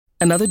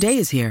Another day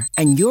is here,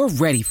 and you're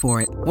ready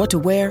for it. What to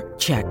wear?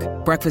 Check.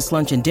 Breakfast,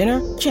 lunch, and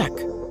dinner? Check.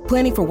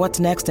 Planning for what's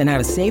next and how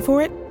to save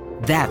for it?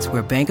 That's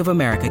where Bank of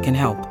America can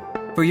help.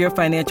 For your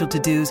financial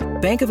to-dos,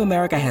 Bank of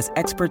America has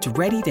experts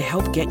ready to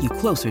help get you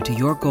closer to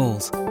your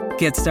goals.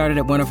 Get started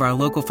at one of our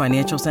local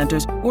financial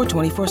centers or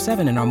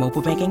 24/7 in our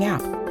mobile banking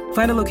app.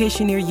 Find a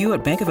location near you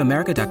at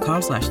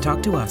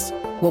bankofamerica.com/talktous.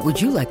 What would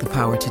you like the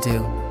power to do?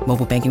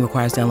 Mobile banking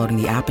requires downloading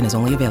the app and is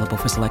only available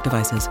for select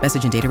devices.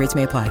 Message and data rates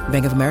may apply.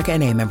 Bank of America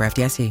N.A., member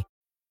FDIC.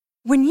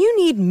 When you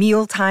need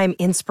mealtime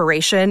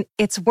inspiration,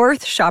 it's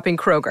worth shopping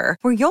Kroger,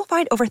 where you'll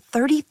find over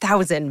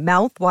 30,000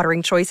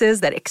 mouth-watering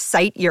choices that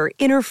excite your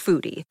inner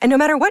foodie. And no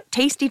matter what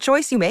tasty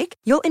choice you make,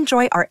 you'll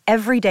enjoy our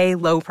everyday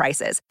low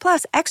prices,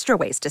 plus extra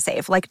ways to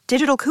save, like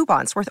digital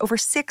coupons worth over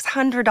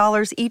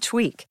 $600 each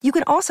week. You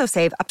can also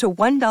save up to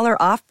 $1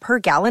 off per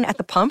gallon at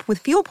the pump with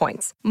fuel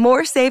points.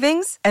 More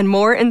savings and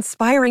more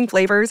inspiring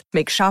flavors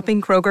make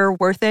shopping Kroger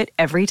worth it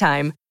every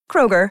time.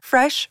 Kroger,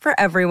 fresh for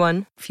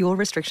everyone. Fuel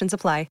restrictions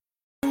apply.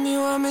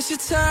 The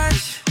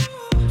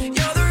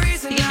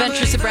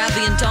Adventures of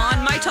Bradley and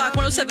Dawn, My Talk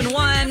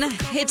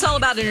 107.1. It's all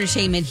about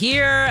entertainment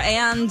here.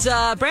 And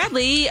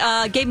Bradley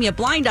gave me a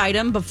blind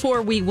item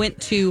before we went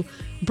to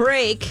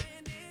break.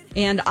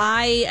 And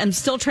I am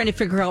still trying to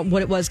figure out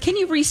what it was. Can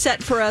you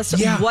reset for us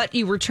what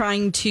you were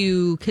trying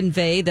to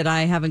convey that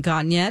I haven't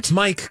gotten yet?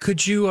 Mike,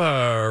 could you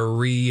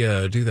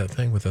do that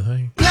thing with the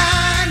thing?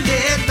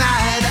 Blinded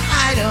by the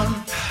item.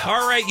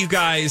 All right, you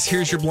guys,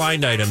 here's your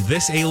blind item.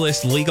 This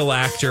A-list legal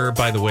actor,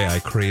 by the way, I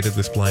created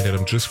this blind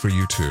item just for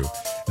you two.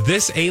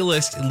 This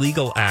A-list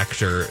legal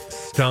actor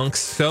stunk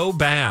so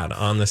bad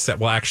on the set.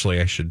 Well,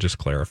 actually, I should just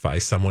clarify.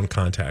 Someone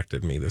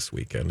contacted me this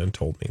weekend and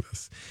told me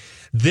this.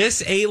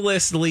 This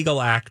A-list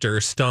legal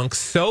actor stunk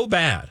so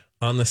bad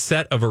on the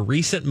set of a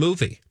recent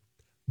movie,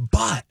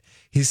 but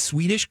his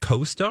Swedish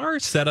co-star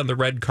said on the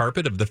red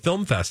carpet of the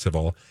film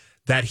festival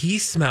that he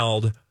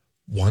smelled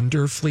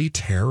wonderfully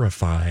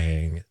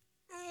terrifying.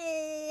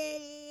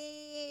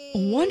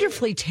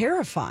 Wonderfully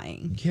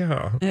terrifying.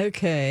 Yeah.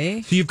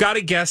 Okay. So you've got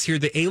to guess here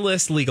the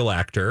A-list legal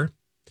actor,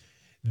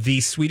 the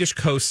Swedish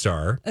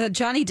co-star.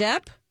 Johnny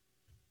Depp?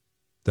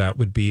 That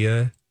would be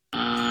a...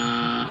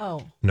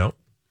 Oh. No.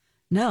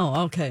 No,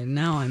 okay.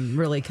 Now I'm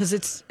really... Because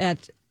it's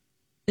at...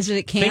 Is it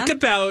at Cannes?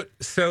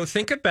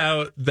 Think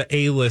about the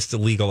A-list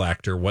legal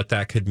actor, what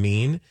that could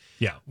mean.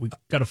 Yeah, we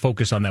got to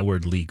focus on that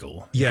word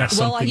legal. Yeah.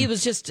 Well, he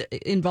was just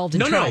involved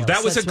in trials. No,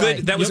 that was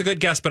That's a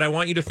good guess, but I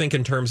want you to think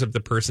in terms of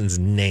the person's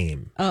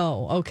name.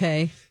 Oh,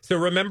 okay. So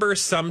remember,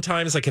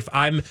 sometimes, like if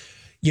I'm,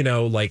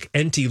 like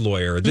Enty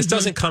Lawyer, this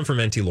doesn't come from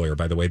Enty Lawyer,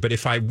 by the way, but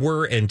if I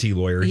were Enty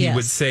Lawyer, he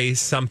would say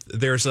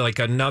there's like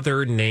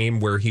another name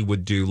where he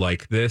would do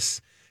like this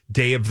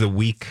day of the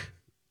week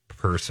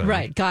person.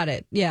 Right, got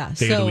it. Yeah.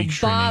 Day of the week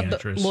Bob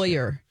actress.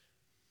 Lawyer.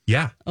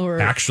 Yeah, or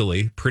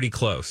actually pretty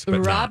close, but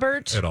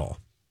Robert not at all.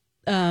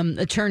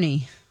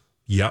 Attorney.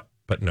 Yep,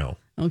 but no.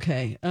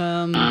 Okay.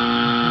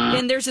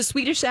 And there's a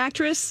Swedish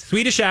actress,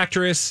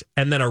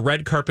 and then a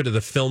red carpet of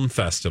the film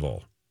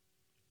festival.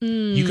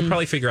 You could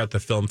probably figure out the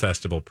film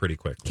festival pretty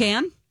quickly.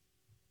 Cannes?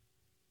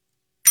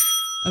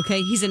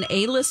 Okay, he's an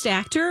A-list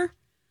actor?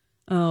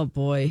 Oh,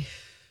 boy.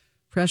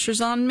 Pressure's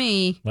on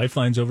me.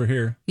 Lifeline's over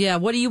here. Yeah,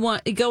 what do you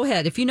want? Go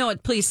ahead. If you know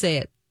it, please say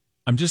it.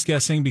 I'm just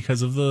guessing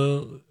because of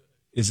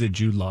is it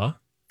Jude Law?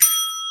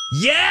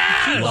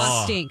 Yes! Jude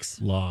Law stinks.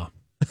 Law.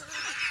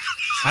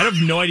 I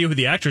have no idea who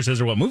the actress is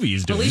or what movie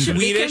he's doing. Alicia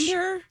Swedish?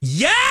 Vikander?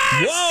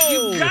 Yes!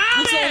 Whoa! You got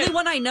That's it! the only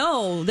one I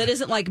know that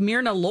isn't like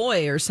Myrna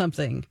Loy or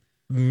something.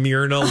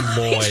 Myrna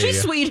Loy.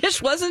 She's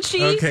Swedish, wasn't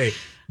she? Okay.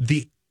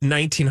 The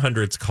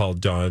 1900s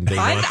called Dawn. They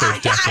want their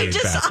decade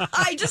back.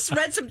 I just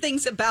read some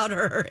things about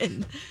her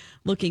and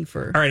looking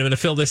for... All right, I'm going to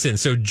fill this in.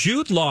 So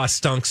Jude Law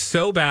stunk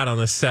so bad on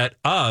the set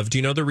of... Do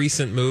you know the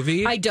recent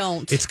movie? I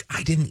don't.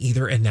 I didn't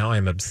either, and now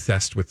I'm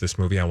obsessed with this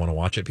movie. I want to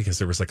watch it because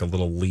there was like a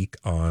little leak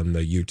on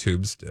the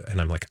YouTubes,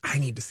 and I'm like, I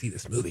need to see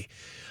this movie.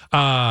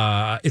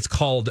 It's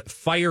called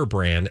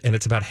Firebrand, and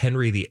it's about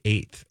Henry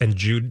VIII, and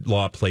Jude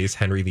Law plays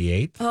Henry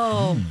VIII.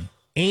 Oh.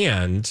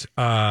 And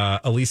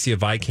Alicia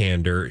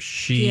Vikander,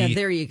 Yeah,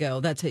 there you go.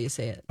 That's how you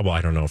say it. Well,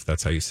 I don't know if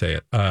that's how you say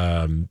it.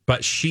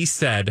 But she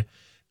said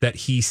that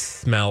he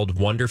smelled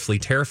wonderfully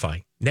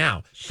terrifying.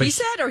 Now, she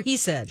said or he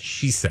said?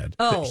 She said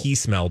that he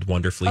smelled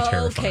wonderfully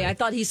terrifying. Okay, I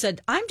thought he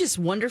said, I'm just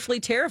wonderfully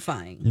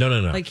terrifying. No.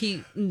 Like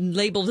he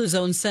labeled his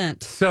own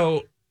scent.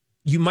 So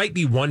you might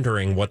be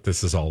wondering what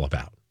this is all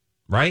about,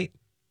 right?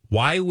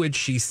 Why would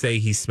she say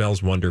he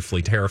smells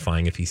wonderfully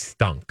terrifying if he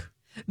stunk?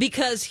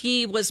 Because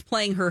he was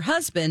playing her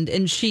husband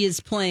and she is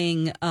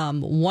playing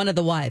one of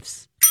the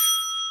wives.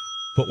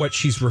 But what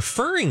she's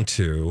referring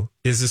to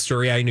is a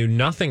story I knew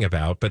nothing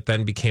about, but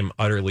then became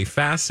utterly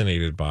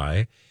fascinated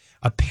by.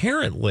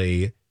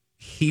 Apparently,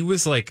 he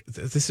was like,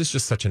 this is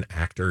just such an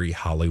actor-y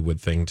Hollywood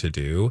thing to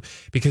do.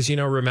 Because,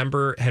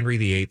 remember Henry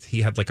VIII,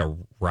 he had like a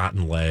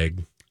rotten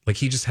leg. Like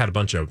he just had a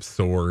bunch of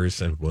sores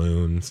and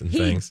wounds and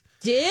things.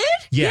 Did?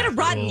 Yeah. He had a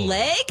rotten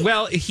leg?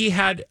 Well, he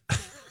had...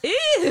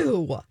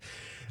 Ew.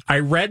 I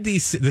read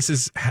these. This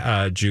is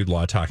Jude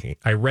Law talking.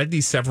 I read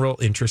these several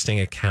interesting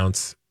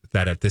accounts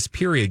that at this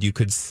period you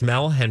could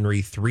smell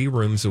Henry 3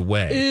 rooms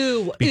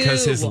away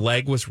because his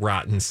leg was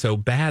rotten so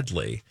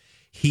badly.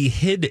 He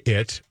hid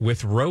it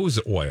with rose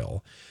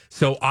oil.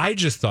 So I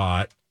just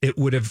thought it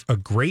would have a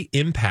great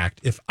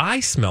impact if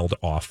I smelled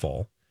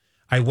awful.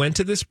 I went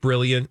to this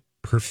brilliant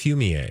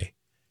perfumier.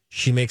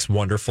 She makes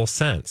wonderful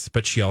scents,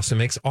 but she also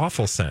makes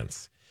awful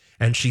scents.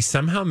 And she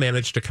somehow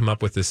managed to come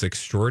up with this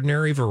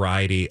extraordinary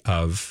variety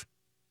of,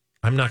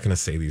 I'm not going to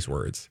say these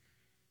words.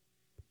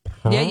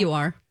 Yeah, you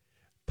are.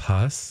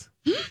 Pus,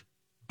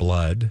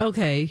 blood,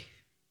 okay,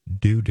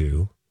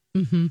 doo-doo,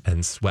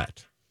 and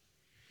sweat.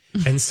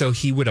 And so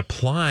he would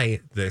apply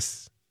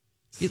this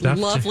stuff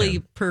lovely to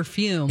him,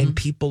 perfume, and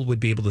people would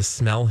be able to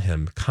smell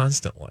him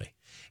constantly.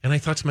 And I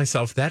thought to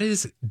myself, that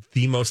is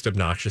the most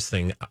obnoxious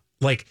thing.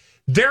 Like,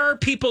 there are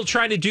people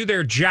trying to do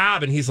their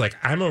job, and he's like,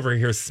 I'm over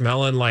here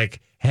smelling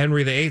like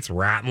Henry VIII's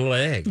rotten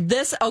leg.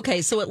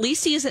 Okay, so at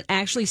least he isn't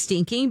actually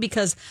stinking,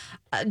 because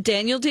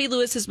Daniel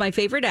Day-Lewis is my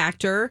favorite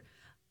actor.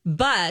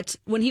 But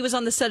when he was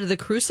on the set of The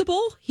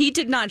Crucible, he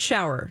did not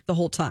shower the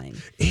whole time.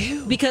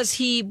 Ew. Because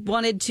he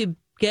wanted to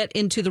get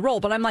into the role.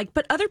 But I'm like,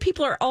 but other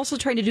people are also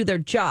trying to do their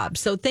job.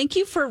 So thank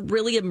you for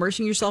really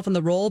immersing yourself in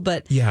the role.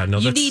 But you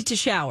need to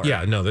shower.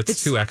 Yeah, no,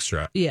 it's too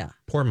extra. Yeah.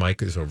 Poor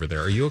Mike is over there.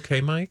 Are you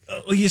okay, Mike?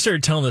 Well, you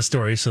started telling the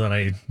story, so then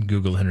I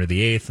Googled Henry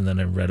VIII, and then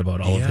I read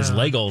about all of his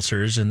leg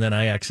ulcers, and then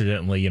I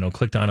accidentally,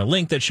 clicked on a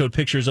link that showed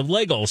pictures of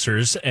leg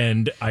ulcers,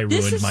 and I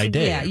ruined my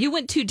day. Yeah, you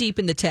went too deep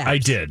in the text. I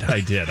did.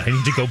 I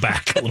need to go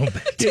back a little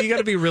bit. Yeah, you got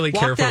to be really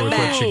careful with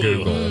what you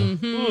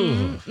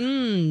Google.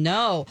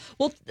 No.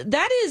 Well,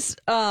 that is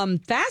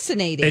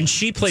fascinating. And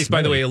she plays,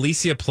 by the way,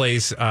 Alicia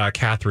plays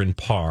Catherine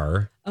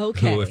Parr,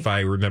 who, if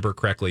I remember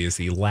correctly, is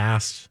the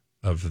last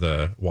of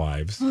the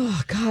wives.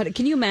 Oh, God.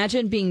 Can you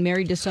imagine being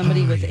married to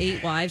somebody with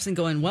 8 wives and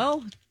going,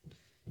 well,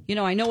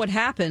 I know what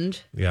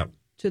happened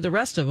to the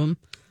rest of them.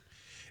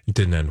 It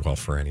didn't end well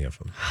for any of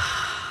them.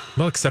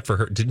 Well, except for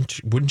her.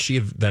 Wouldn't she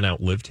have then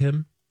outlived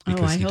him?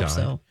 Because he died?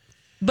 So.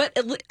 But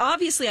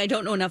obviously, I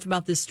don't know enough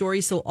about this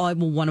story, so I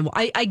will want to.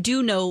 I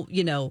do know,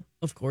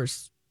 of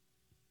course,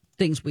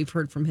 things we've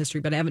heard from history,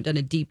 but I haven't done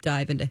a deep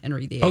dive into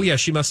Henry VIII. Oh, yeah,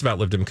 she must have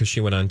outlived him because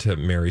she went on to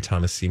marry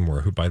Thomas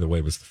Seymour, who, by the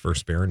way, was the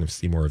first Baron of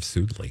Seymour of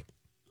Sudeley.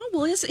 Oh,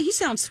 well, he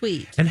sounds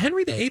sweet. And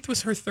Henry VIII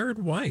was her third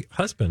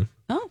husband.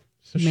 Oh,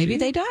 so maybe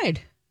they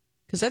died.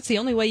 Because that's the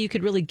only way you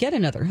could really get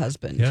another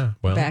husband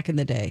back in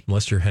the day.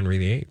 Unless you're Henry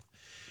VIII.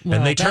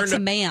 Well, and that's a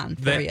man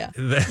for you.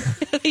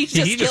 He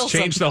just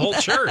changed the whole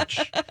church.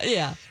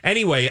 Yeah.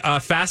 Anyway,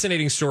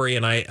 fascinating story,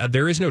 and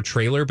there is no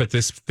trailer, but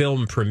this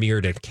film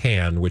premiered at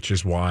Cannes, which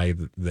is why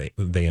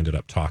they ended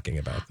up talking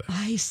about this.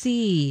 I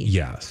see.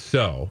 Yeah.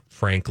 So,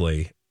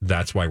 frankly,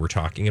 that's why we're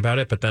talking about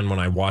it. But then when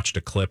I watched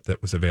a clip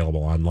that was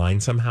available online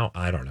somehow,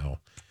 I don't know.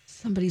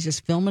 Somebody's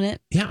just filming it?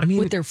 Yeah, I mean,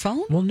 with their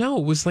phone? Well, no,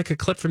 it was like a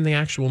clip from the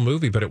actual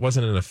movie, but it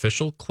wasn't an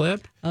official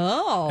clip.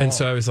 Oh. And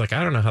so I was like,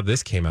 I don't know how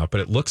this came out,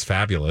 but it looks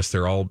fabulous.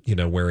 They're all,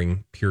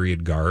 wearing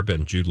period garb,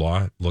 and Jude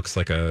Law looks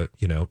like a,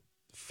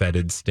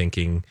 fetid,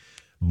 stinking,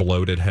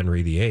 bloated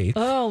Henry VIII.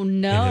 Oh,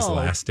 no. In his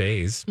last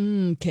days.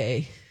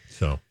 Okay.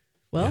 So.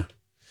 Well. Yeah.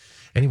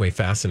 Anyway,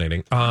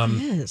 fascinating.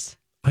 It is.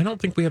 I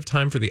don't think we have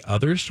time for the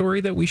other story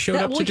that we showed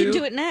up to do. We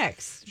can do it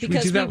next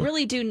because we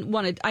really do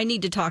want to. I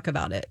need to talk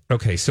about it.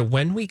 Okay, so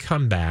when we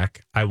come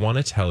back, I want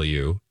to tell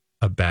you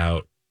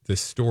about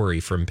this story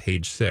from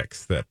Page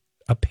 6 that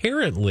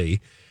apparently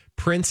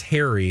Prince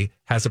Harry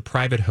has a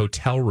private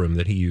hotel room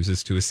that he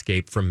uses to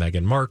escape from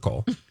Meghan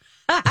Markle.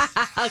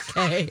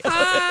 Okay.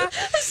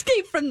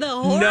 Escape from the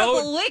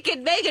horrible,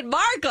 wicked Meghan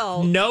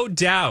Markle. No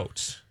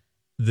doubt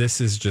this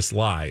is just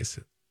lies,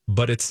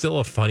 but it's still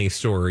a funny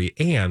story,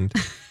 and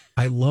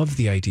I love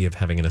the idea of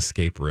having an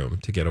escape room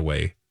to get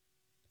away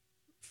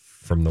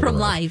from the world.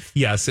 Life.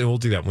 Yes, and we'll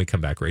do that when we come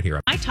back right here.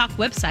 My Talk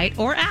website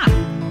or app.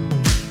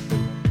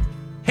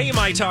 Hey,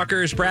 My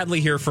Talkers.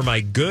 Bradley here for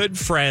my good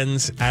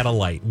friends at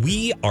Alight.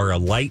 We are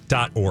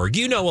Alight.org.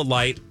 You know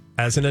Alight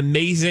as an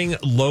amazing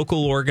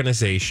local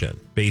organization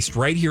based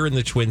right here in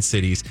the Twin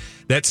Cities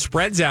that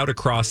spreads out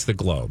across the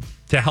globe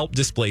to help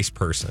displaced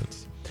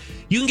persons.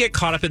 You can get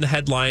caught up in the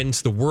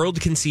headlines. The world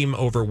can seem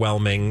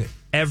overwhelming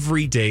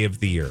every day of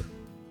the year.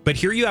 But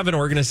here you have an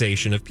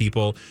organization of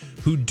people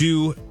who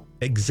do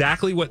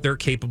exactly what they're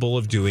capable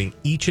of doing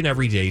each and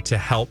every day to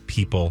help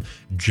people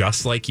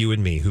just like you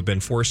and me who've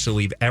been forced to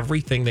leave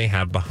everything they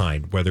have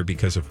behind, whether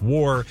because of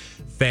war,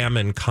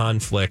 famine,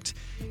 conflict.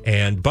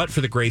 But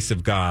for the grace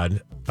of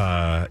God,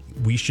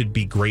 we should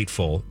be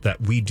grateful that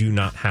we do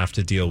not have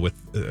to deal with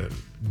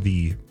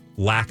the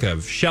lack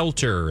of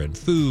shelter and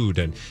food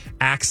and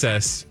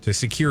access to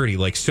security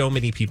like so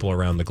many people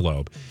around the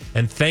globe.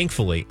 And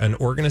thankfully, an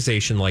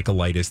organization like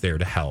Alight is there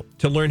to help.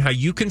 To learn how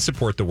you can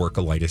support the work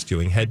Alight is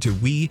doing, head to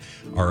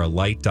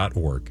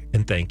wearealight.org.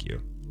 And thank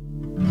you.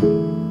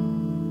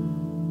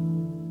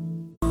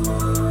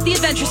 The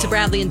Adventures of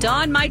Bradley and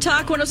Dawn, My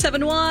Talk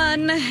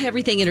 107.1,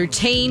 everything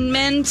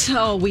entertainment.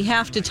 Oh, we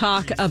have to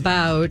talk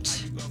about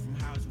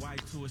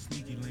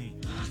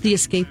The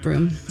escape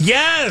room.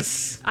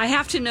 Yes! I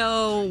have to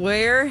know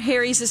where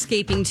Harry's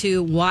escaping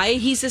to, why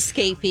he's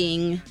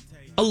escaping.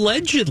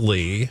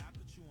 Allegedly,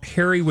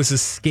 Harry was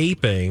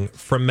escaping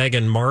from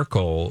Meghan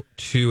Markle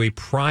to a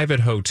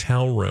private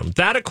hotel room.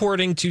 That,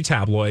 according to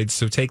tabloids,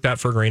 so take that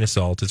for a grain of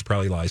salt. It's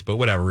probably lies, but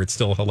whatever. It's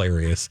still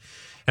hilarious.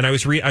 And I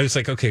was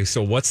like, okay,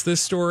 so what's this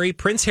story?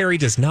 Prince Harry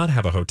does not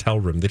have a hotel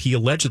room that he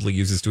allegedly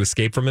uses to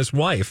escape from his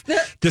wife,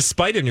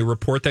 despite a new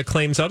report that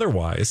claims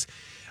otherwise.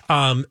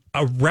 A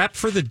rep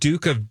for the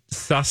Duke of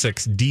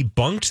Sussex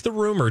debunked the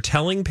rumor,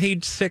 telling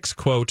Page Six,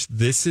 quote,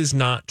 "This is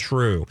not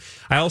true."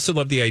 I also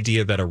love the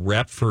idea that a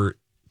rep for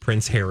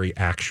Prince Harry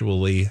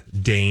actually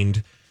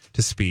deigned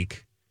to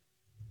speak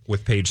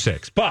with Page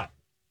Six. But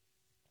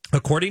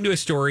according to a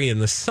story in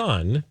The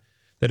Sun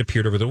that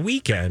appeared over the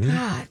weekend...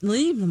 God,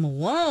 leave them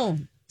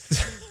alone.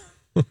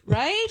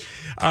 Right?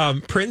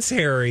 Prince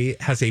Harry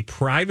has a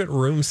private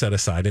room set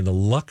aside in a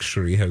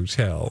luxury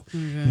hotel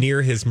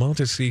near his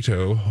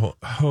Montecito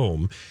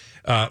home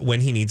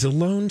when he needs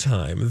alone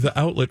time. The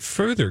outlet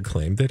further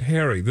claimed that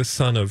Harry, the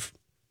son of,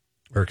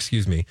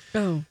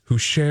 who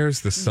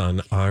shares the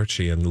son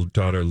Archie and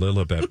daughter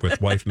Lilibet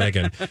with wife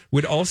Meghan,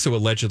 would also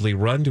allegedly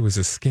run to his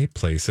escape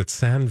place at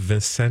San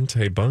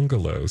Vicente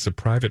Bungalows, a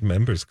private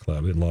members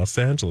club in Los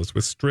Angeles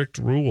with strict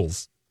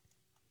rules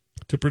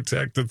to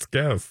protect its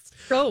guests.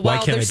 Oh,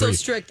 wow, they're so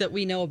strict that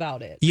we know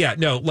about it. Yeah,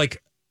 no,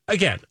 like,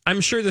 again,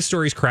 I'm sure the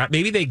story's crap.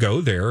 Maybe they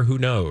go there, who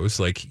knows,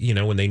 like, you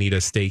know, when they need a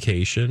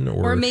staycation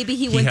or maybe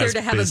he went there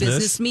to have a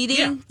business meeting.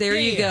 Yeah. There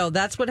you go.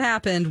 That's what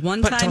happened.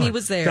 One time Dawn, he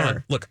was there.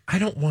 Dawn, look, I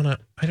don't want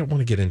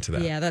to get into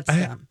that. Yeah, that's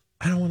dumb.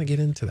 I don't want to get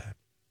into that.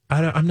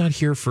 I'm not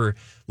here for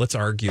let's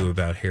argue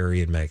about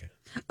Harry and Meghan.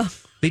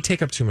 They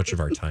take up too much of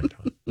our time,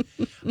 Dawn.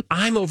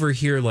 I'm over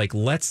here like,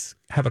 let's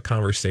have a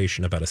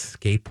conversation about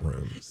escape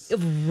rooms.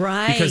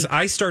 Right. Because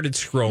I started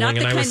scrolling Not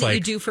and I was that like...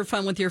 you do for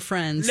fun with your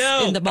friends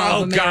No. in the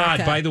Mall of America.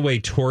 God, by the way,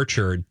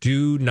 torture.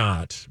 Do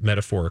not,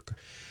 metaphoric.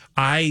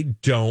 I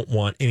don't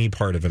want any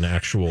part of an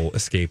actual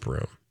escape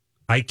room.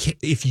 I can't,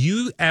 if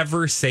you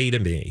ever say to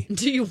me...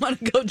 Do you want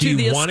to go to do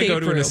the you escape want to go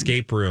to room? an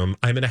escape room?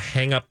 I'm going to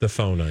hang up the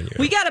phone on you.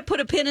 We got to put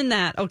a pin in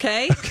that,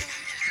 okay?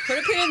 Put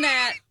a pin in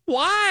that.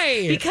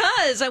 Why?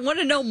 Because I want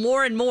to know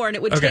more and more, and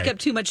it would take up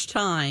too much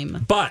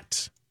time.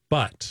 But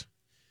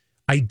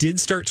I did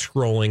start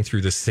scrolling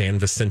through the San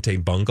Vicente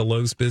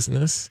Bungalows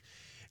business,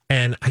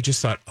 and I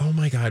just thought, oh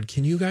my God,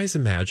 can you guys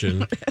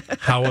imagine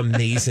how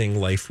amazing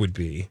life would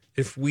be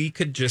if we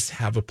could just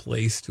have a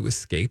place to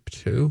escape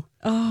to?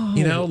 Oh.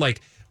 You know,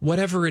 like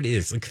whatever it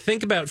is. Like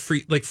think about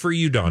for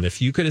you, Dawn, if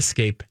you could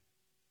escape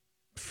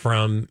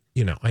from,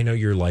 you know, I know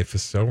your life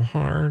is so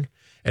hard.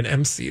 And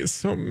MC is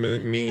so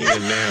mean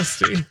and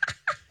nasty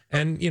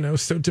and, you know,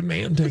 so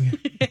demanding.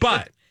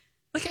 But,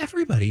 like,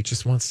 everybody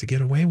just wants to get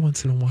away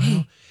once in a while.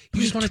 Hey,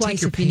 you just want to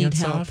take your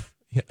pants off.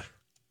 Yeah.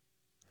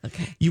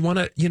 Okay. You want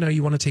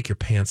to take your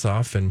pants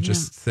off and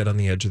just sit on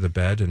the edge of the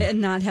bed and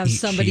not have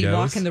somebody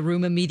walk in the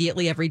room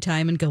immediately every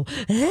time and go,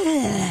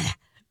 ugh.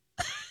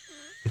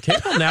 Okay,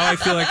 well, now I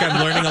feel like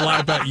I'm learning a lot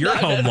about your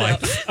home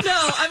life.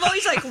 No, I'm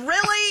always like,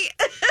 really?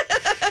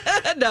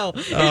 No,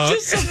 it's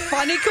just a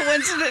funny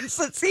coincidence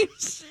that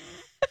seems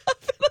to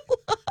happen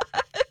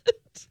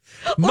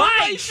a lot.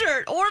 My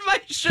shirt.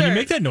 Can you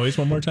make that noise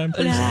one more time,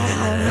 please?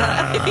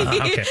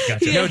 Okay,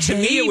 gotcha. No, to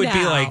me it would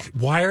be like,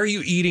 why are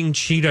you eating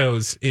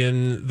Cheetos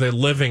in the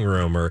living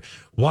room? Or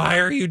why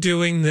are you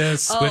doing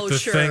this with the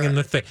thing and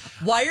the thing?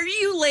 Why are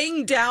you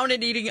laying down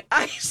and eating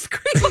ice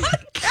cream on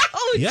the couch?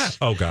 Yeah.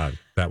 Oh, God.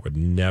 That would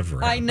never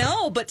happen. I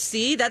know, but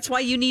see, that's why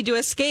you need to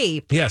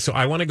escape. Yeah, so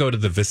I want to go to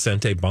the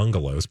Vicente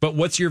Bungalows. But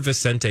what's your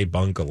Vicente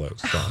Bungalows?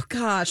 Oh,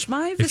 gosh,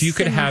 my Vicente. If you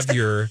could have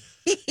your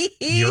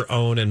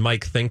own, and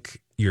Mike,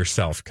 think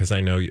yourself, because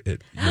I know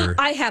you're...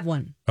 I have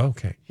one.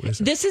 Okay. What is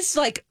it? This is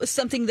like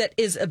something that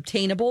is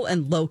obtainable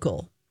and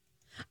local.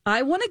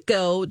 I want to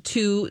go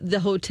to the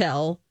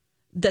hotel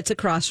that's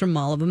across from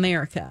Mall of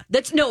America.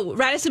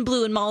 Radisson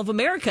Blue and Mall of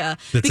America.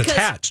 That's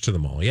attached to the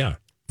mall, yeah.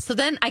 So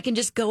then I can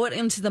just go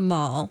into the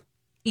mall,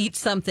 eat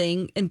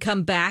something, and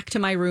come back to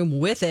my room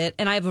with it.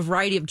 And I have a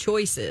variety of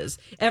choices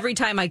every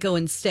time I go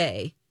and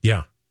stay.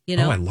 Yeah. You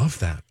know? Oh, I love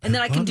that. And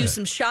then I can do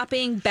some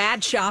shopping,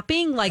 bad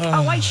shopping. Like,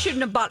 I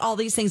shouldn't have bought all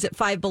these things at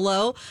Five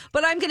Below,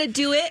 but I'm going to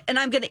do it. And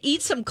I'm going to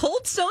eat some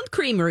Cold Stone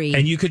Creamery.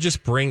 And you could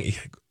just bring,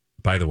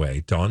 by the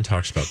way, Dawn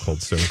talks about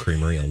Cold Stone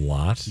Creamery a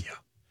lot. Yeah.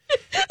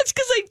 That's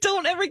because I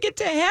don't ever get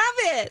to have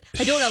it.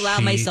 I don't allow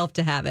myself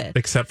to have it.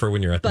 Except for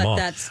when you're at the mall.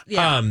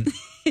 Yeah.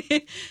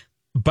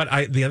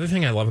 But the other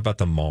thing I love about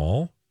the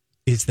mall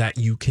is that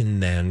you can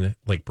then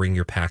like bring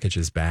your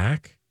packages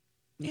back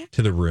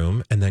to the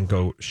room and then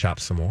go shop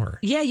some more.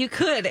 Yeah, you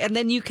could. And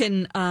then you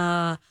can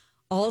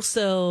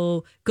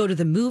also go to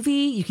the movie.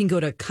 You can go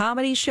to a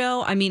comedy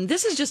show. I mean,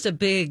 this is just a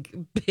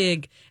big,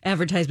 big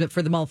advertisement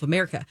for the Mall of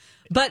America.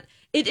 But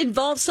it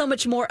involves so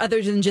much more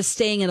other than just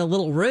staying in a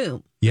little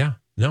room. Yeah.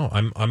 No,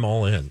 I'm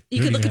all in.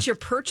 You can look at your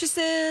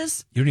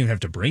purchases. You don't even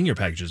have to bring your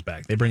packages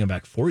back. They bring them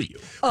back for you.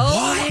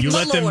 Oh, you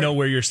let them know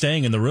where you're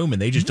staying in the room, and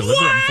they just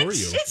deliver them for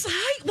you. It's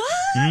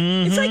what?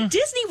 It's like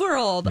Disney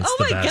World. It's oh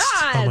the my best.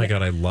 God. Oh my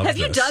God, I love Have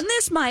this. you done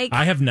this, Mike?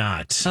 I have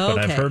not, but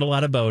I've Okay. heard a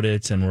lot about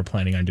it, and we're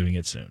planning on doing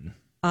it soon.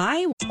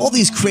 All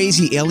these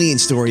crazy alien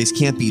stories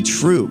can't be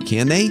true,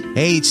 can they?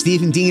 Hey, it's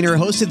Stephen Diener,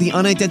 host of the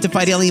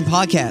Unidentified Alien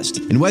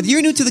Podcast. And whether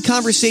you're new to the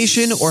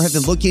conversation or have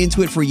been looking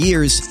into it for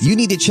years, you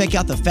need to check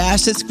out the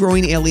fastest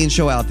growing alien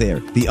show out there,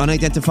 the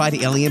Unidentified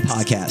Alien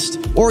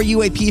Podcast, or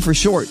UAP for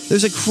short.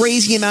 There's a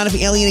crazy amount of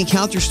alien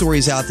encounter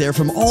stories out there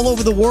from all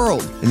over the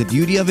world. And the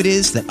beauty of it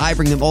is that I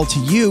bring them all to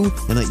you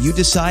and let you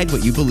decide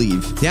what you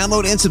believe.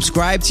 Download and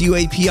subscribe to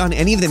UAP on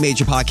any of the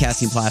major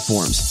podcasting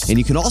platforms. And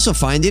you can also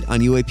find it on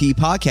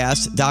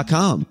UAPpodcast.com.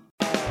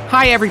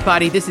 Hi,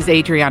 everybody. This is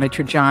Adriana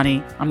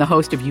Trajani. I'm the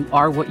host of You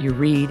Are What You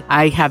Read.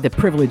 I have the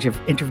privilege of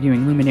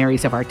interviewing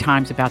luminaries of our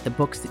times about the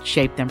books that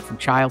shaped them from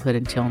childhood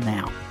until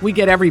now. We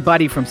get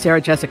everybody from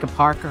Sarah Jessica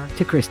Parker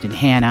to Kristen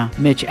Hanna,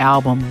 Mitch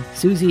Albom,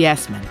 Susie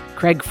Essman,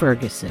 Craig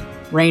Ferguson,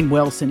 Rainn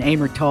Wilson,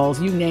 Amor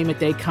Tolls, you name it,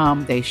 they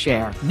come, they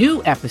share.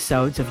 New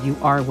episodes of You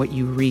Are What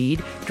You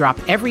Read drop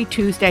every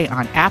Tuesday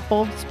on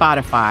Apple,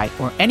 Spotify,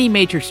 or any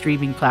major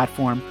streaming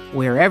platform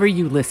wherever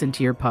you listen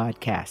to your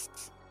podcasts.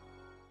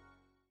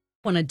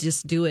 want to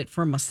just do it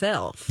for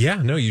myself.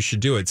 Yeah, no, you should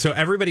do it. So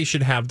everybody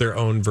should have their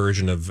own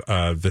version of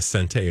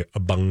Vicente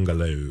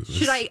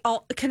Bungalows.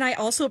 Can I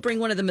also bring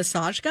one of the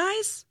massage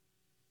guys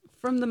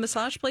from the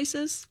massage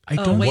places? I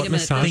don't. Wait What a minute.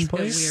 massage That's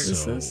place weird.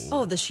 is this?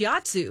 Oh, the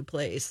shiatsu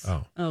place.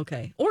 Oh.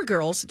 Okay. Or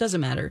girls. It doesn't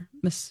matter.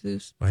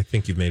 Masseuse. I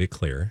think you've made it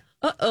clear.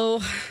 Uh-oh.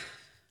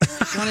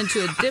 Gone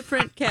into a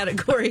different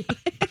category.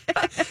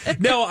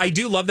 No, I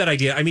do love that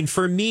idea. I mean,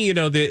 for me,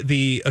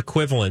 the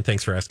equivalent,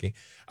 thanks for asking,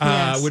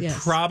 would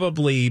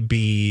probably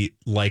be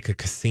like a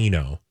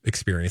casino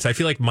experience. I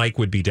feel like Mike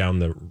would be down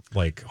the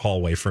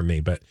hallway from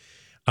me, but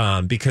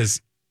because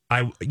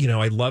I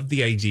love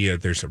the idea.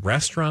 There's a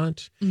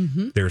restaurant,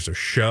 there's a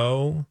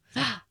show,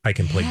 I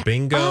can play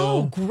bingo.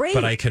 Oh, great.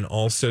 But I can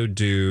also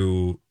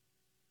do,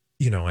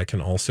 I can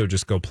also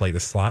just go play the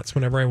slots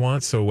whenever I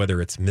want. So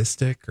whether it's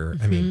Mystic or,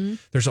 I mean,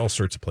 there's all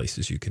sorts of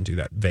places you can do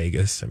that.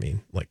 Vegas, I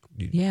mean,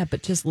 Yeah,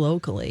 but just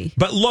locally.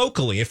 But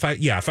locally, if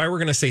I were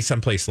going to say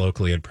someplace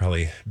locally, I'd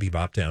probably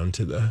bebop down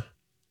to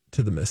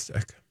the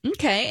Mystic.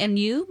 Okay, and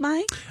you,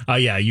 Mike?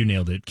 Yeah, you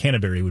nailed it.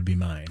 Canterbury would be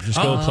mine.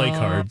 Just go play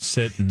cards,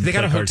 sit and They got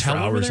play a cards for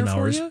hotel over hours there and for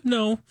hours. you?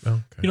 No,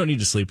 Okay. you don't need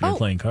to sleep when you're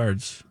playing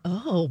cards.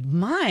 Oh,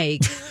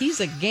 Mike.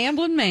 He's a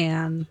gambling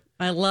man.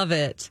 I love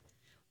it.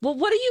 Well,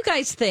 what do you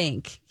guys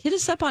think? Hit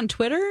us up on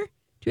Twitter.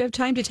 Do you have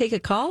time to take a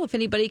call? If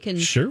anybody can,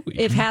 Sure,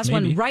 if has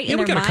one right in their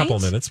we got minds? a couple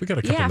minutes. We got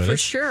a couple minutes. Yeah, for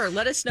sure.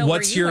 Let us know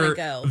What's where you your want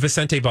to go.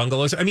 Vicente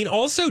Bungalows? I mean,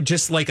 also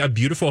just like a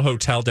beautiful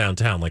hotel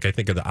downtown. Like I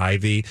think of the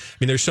Ivy. I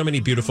mean, there's so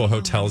many beautiful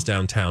hotels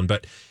downtown,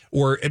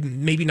 or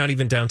maybe not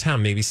even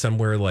downtown, maybe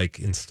somewhere like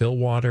in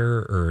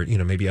Stillwater or,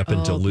 maybe up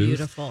in Duluth.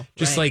 Beautiful.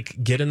 Just Right.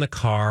 like get in the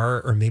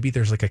car, or maybe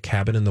there's like a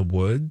cabin in the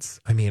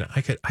woods. I mean,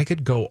 I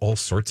could go all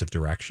sorts of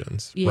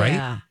directions, right?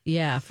 Yeah,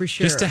 yeah, for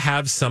sure. Just to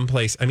have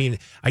someplace. I mean,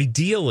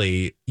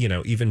 ideally,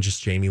 even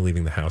just Jamie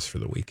leaving the house for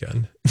the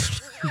weekend.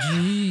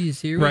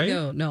 Jeez, here Right? we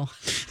go. No.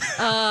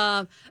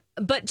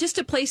 But just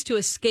a place to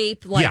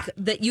escape,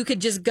 that you could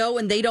just go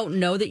and they don't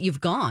know that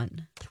you've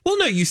gone. Well,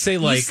 no, you say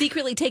You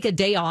secretly take a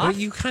day off, Well,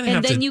 you kind of and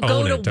have then to you go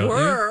own to it, don't you?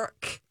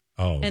 work.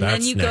 Oh, And then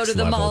that's you go next to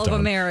the level, Mall of Dawn.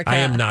 America. I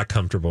am not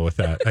comfortable with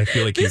that. I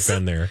feel like you've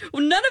been there.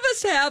 Well, none of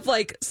us have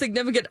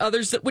significant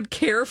others that would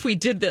care if we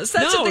did this.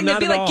 That's No, the thing. They'd not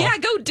be at like, all. yeah,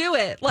 go do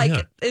it.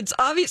 Yeah. It's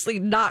obviously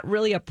not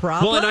really a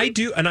problem. Well, and I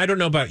do, and I don't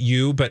know about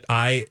you, but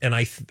I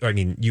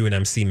mean, you and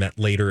MC met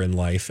later in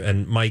life,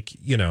 and Mike,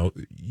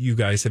 you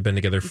guys have been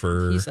together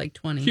for He's like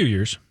 20. A few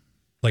years.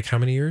 like how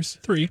many years?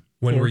 3.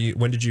 When 4. were you?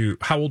 When did you?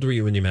 How old were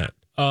you when you met?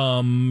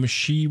 I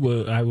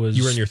was.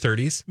 You were in your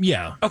 30s.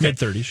 Yeah. Okay.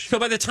 Mid-30s. So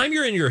by the time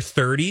you're in your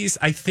 30s,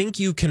 I think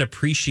you can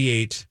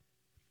appreciate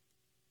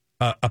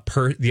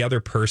the other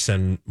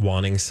person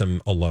wanting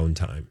some alone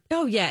time.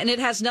 Oh, yeah. And it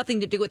has nothing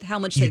to do with how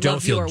much You they don't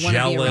love you feel or want to be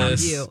around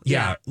jealous. you.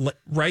 Yeah.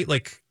 Right.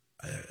 Like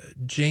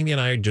Jamie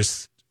and I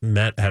just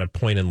met at a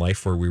point in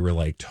life where we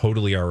were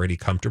totally already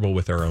comfortable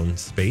with our own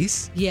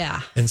space. Yeah.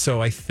 And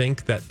so I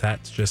think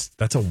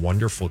that's a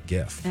wonderful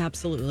gift.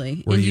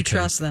 Absolutely. Where And you you can-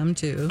 trust them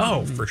too.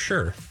 Oh, for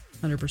sure.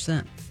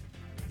 100%.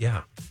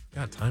 Yeah.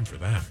 Got time for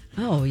that.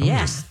 Oh, I'm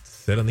yeah. just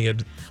sit on the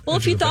edge. Well,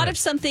 if edge you of the thought bed. of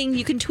something,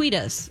 you can tweet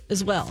us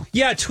as well.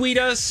 Yeah, tweet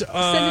us. Send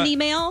an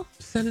email.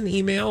 Send an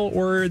email,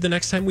 or the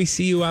next time we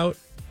see you out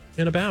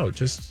and about,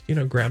 just,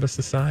 grab us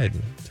aside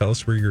and tell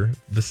us where your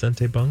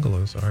Vicente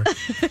Bungalows are.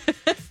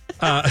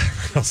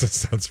 Also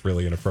sounds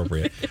really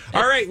inappropriate.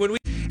 All right.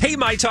 Hey,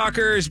 my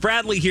talkers,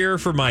 Bradley here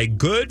for my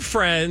good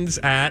friends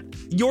at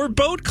Your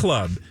Boat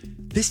Club.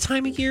 This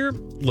time of year,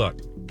 look,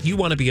 you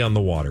want to be on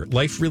the water.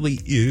 Life really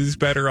is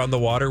better on the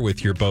water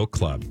with Your Boat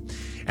Club.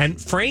 And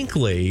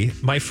frankly,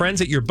 my friends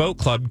at Your Boat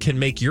Club can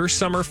make your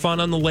summer fun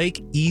on the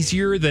lake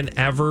easier than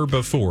ever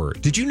before.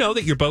 Did you know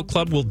that Your Boat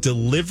Club will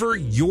deliver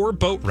your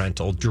boat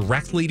rental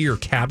directly to your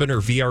cabin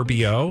or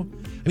VRBO?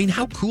 I mean,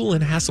 how cool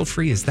and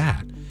hassle-free is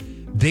that?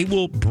 They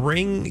will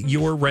bring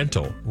your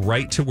rental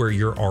right to where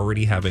you're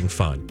already having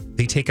fun.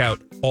 They take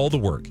out all the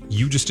work.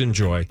 You just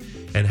enjoy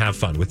and have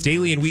fun. With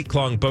daily and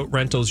week-long boat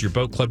rentals, your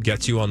boat club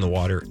gets you on the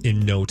water in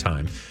no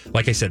time.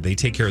 Like I said, they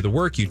take care of the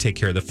work. You take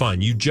care of the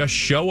fun. You just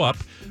show up,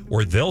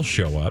 or they'll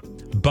show up,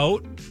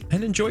 boat,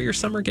 and enjoy your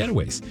summer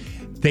getaways.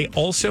 They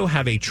also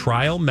have a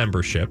trial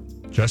membership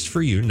just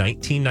for you,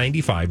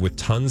 $19.95, with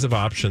tons of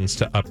options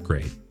to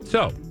upgrade.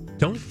 So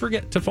don't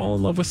forget to fall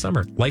in love with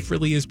summer. Life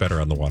really is better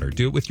on the water.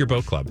 Do it with your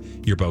boat club.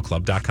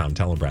 Yourboatclub.com.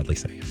 Tell them Bradley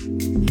sent you.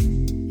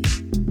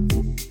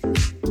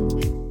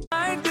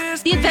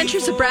 The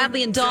Adventures of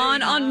Bradley and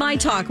Dawn on My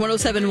Talk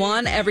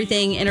 107.1,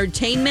 Everything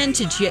Entertainment.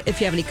 If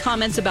you have any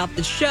comments about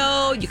the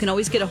show, you can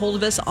always get a hold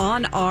of us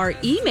on our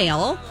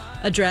email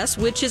address,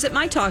 which is at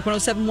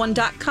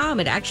mytalk1071.com.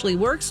 It actually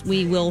works.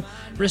 We will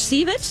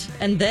receive it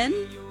and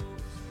then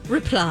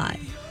reply.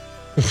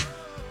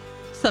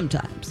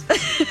 Sometimes.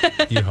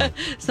 You hope.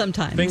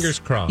 Sometimes. Fingers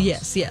crossed.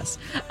 Yes.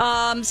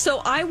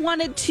 So I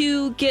wanted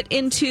to get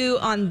into,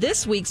 on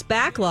this week's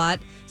Backlot,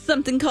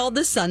 something called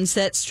the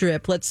Sunset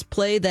Strip. Let's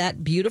play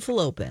that beautiful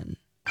open.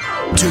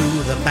 To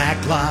the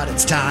back lot,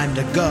 it's time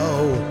to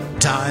go.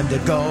 Time to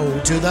go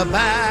to the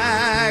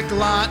back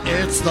lot.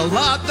 It's the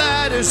lot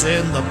that is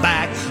in the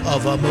back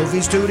of a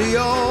movie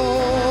studio.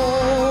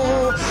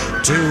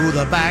 To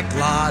the back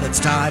lot, it's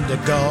time to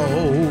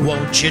go.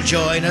 Won't you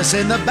join us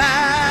in the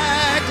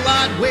back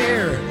lot?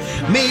 We're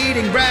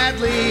meeting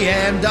Bradley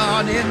and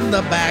Dawn in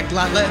the back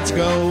lot. Let's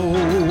go.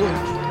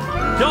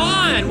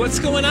 Dawn, what's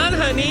going on,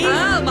 honey?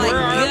 Oh, my Where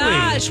are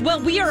gosh. we? Well,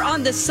 we are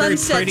on the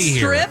Sunset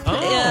Strip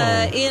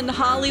in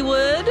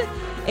Hollywood.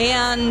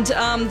 And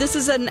this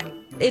is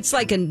it's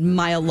like a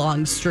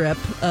mile-long strip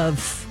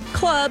of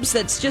clubs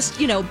that's just,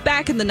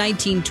 back in the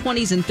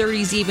 1920s and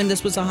 30s even,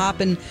 this was a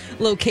hopping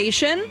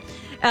location.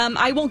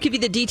 I won't give you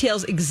the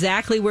details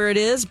exactly where it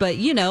is, but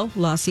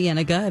La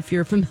Cienega, if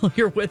you're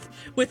familiar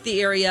with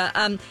the area.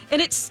 And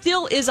it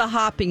still is a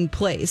hopping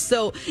place.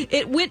 So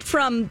it went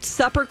from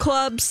supper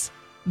clubs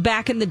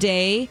back in the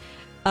day,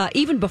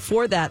 even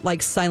before that,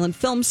 like silent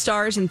film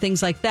stars and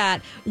things like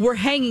that, were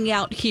hanging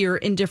out here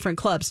in different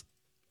clubs.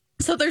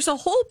 So there's a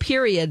whole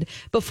period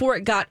before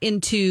it got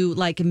into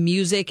like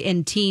music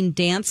and teen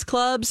dance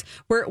clubs,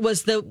 where it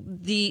was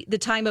the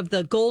time of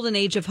the golden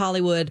age of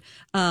Hollywood,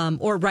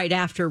 or right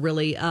after,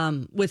 really,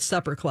 with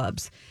supper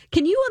clubs.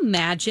 Can you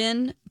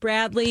imagine,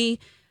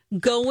 Bradley,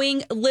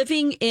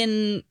 living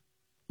in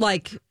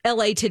like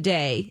LA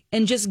today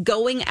and just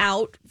going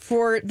out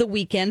for the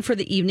weekend, for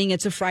the evening?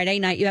 It's a Friday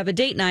night, you have a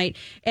date night,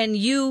 and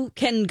you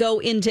can go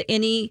into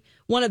any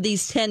one of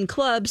these 10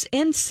 clubs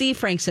and see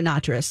Frank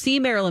Sinatra, see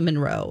Marilyn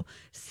Monroe,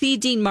 see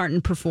Dean Martin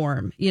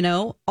perform.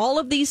 All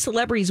of these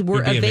celebrities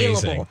were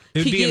available.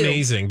 It would be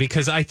amazing,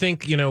 because I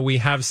think, we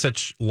have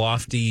such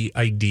lofty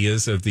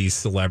ideas of these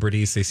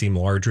celebrities. They seem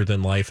larger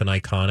than life and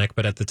iconic.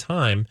 But at the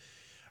time,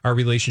 our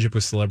relationship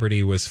with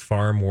celebrity was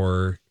far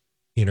more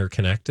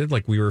interconnected.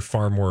 Like, we were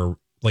far more,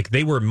 like,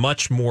 they were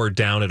much more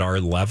down at our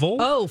level.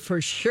 Oh,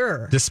 for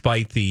sure.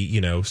 Despite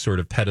the, sort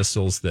of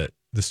pedestals that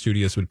the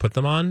studios would put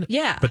them on.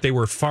 Yeah. But they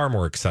were far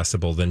more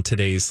accessible than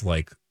today's,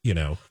 like,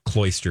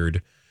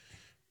 cloistered,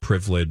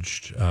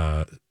 privileged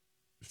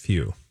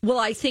few. Well,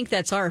 I think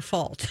that's our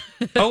fault.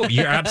 Oh,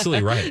 you're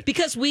absolutely right.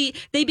 Because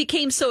they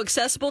became so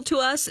accessible to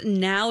us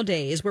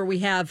nowadays, where we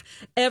have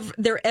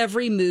their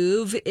every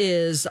move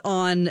is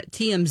on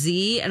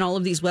TMZ and all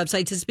of these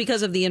websites. It's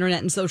because of the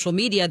internet and social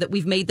media that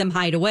we've made them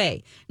hide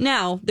away.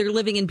 Now they're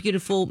living in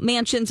beautiful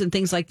mansions and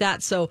things like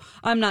that. So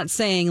I'm not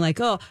saying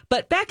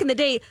but back in the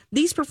day,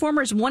 these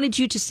performers wanted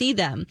you to see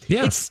them.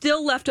 Yeah. It's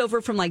still left over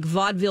from like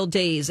vaudeville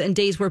days and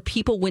days where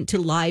people went to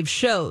live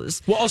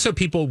shows. Well, also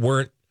people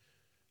weren't,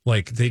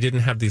 like, they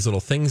didn't have these little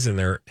things in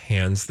their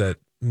hands that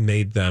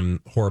made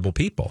them horrible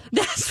people.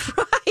 That's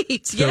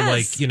right. So,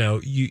 yes.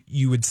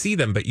 you would see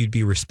them, but you'd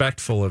be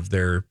respectful of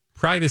their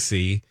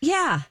privacy.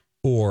 Yeah.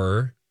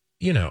 Or,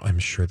 I'm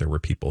sure there were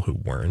people who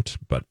weren't,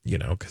 but,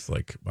 because,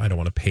 like, I don't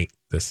want to paint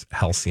this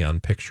halcyon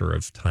picture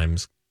of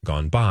times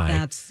gone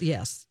by.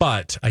 Yes.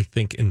 But I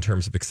think in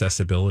terms of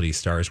accessibility,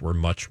 stars were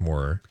much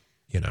more,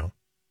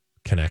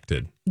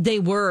 connected. They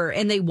were,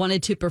 and they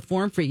wanted to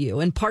perform for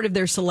you. And part of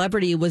their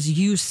celebrity was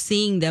you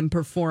seeing them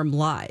perform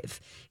live.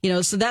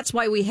 So that's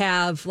why we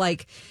have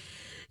like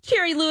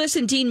Jerry Lewis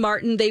and Dean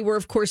Martin. They were,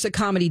 of course, a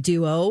comedy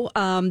duo.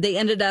 They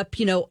ended up,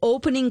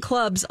 opening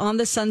clubs on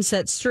the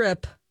Sunset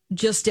Strip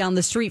just down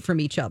the street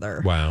from each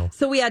other. Wow.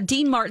 So we had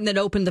Dean Martin that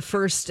opened the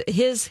first,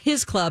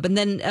 his club, and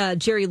then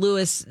Jerry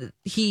Lewis,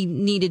 he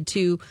needed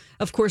to,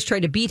 of course, try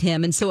to beat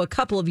him. And so a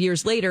couple of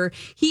years later,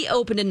 he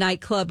opened a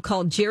nightclub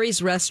called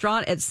Jerry's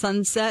Restaurant at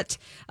Sunset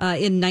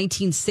in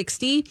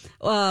 1960.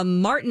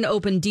 Martin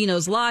opened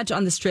Dino's Lodge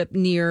on the Strip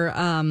near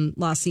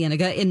La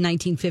Cienega in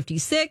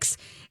 1956.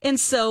 And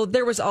so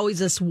there was always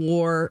this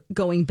war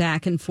going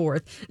back and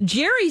forth.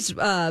 Jerry's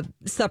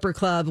Supper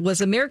Club was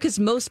America's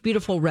Most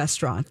Beautiful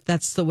Restaurant.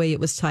 That's the way it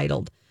was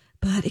titled.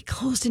 But it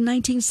closed in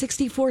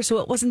 1964, so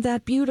it wasn't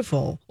that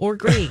beautiful or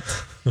great.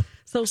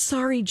 So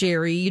sorry,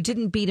 Jerry, you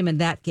didn't beat him in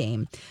that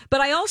game. But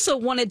I also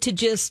wanted to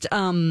just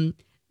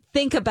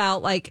think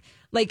about like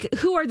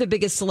who are the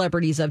biggest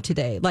celebrities of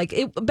today? Like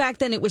back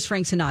then it was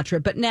Frank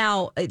Sinatra, but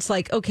now it's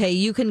like, okay,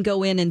 you can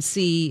go in and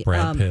see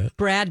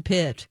Brad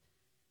Pitt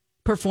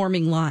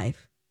performing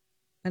live.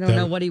 I don't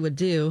know what he would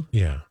do.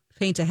 Yeah.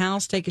 Paint a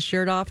house, take his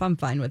shirt off. I'm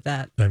fine with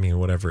that. I mean,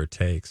 whatever it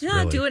takes. Yeah,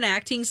 really. do an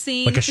acting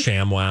scene. Like a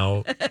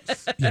ShamWow,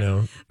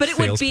 but it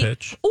would be,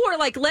 pitch. Or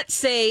like, let's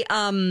say,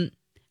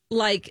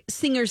 like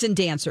singers and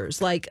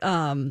dancers. Like,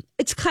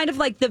 it's kind of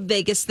like the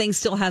Vegas thing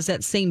still has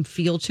that same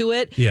feel to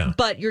it. Yeah.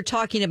 But you're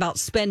talking about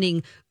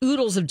spending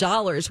oodles of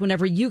dollars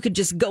whenever you could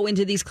just go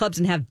into these clubs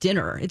and have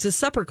dinner. It's a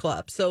supper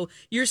club. So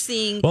you're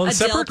seeing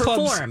Adele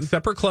perform.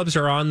 Supper clubs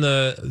are on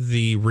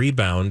the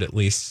rebound, at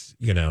least,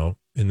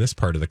 in this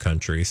part of the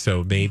country.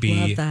 So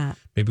maybe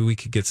we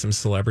could get some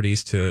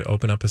celebrities to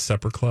open up a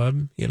supper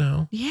club,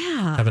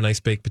 Yeah. Have a nice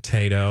baked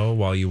potato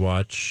while you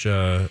watch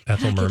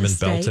Ethel Merman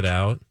belt it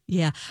out.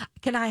 Yeah.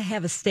 Can I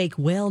have a steak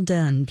well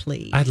done,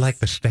 please? I'd like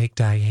the steak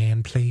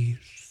Diane, please.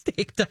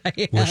 Steak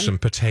Diane. With some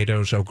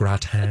potatoes au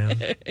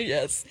gratin.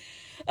 Yes.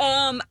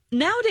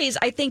 Nowadays,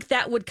 I think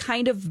that would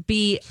kind of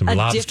be some a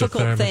lobster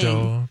difficult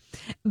thermidor.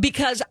 Thing.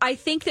 Because I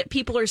think that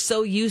people are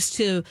so used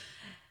to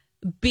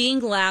being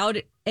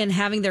loud and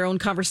having their own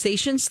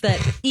conversations that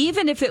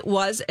even if it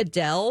was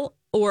Adele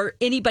or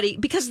anybody,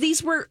 because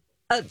these were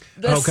God,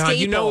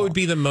 staple, it would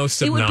be the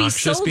most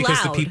obnoxious so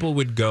because loud. The people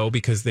would go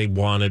because they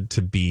wanted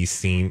to be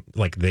seen,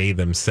 like they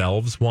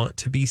themselves want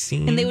to be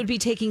seen. And they would be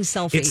taking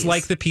selfies. It's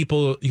like the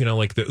people,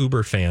 like the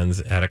Uber fans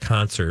at a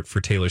concert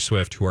for Taylor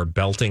Swift who are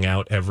belting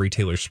out every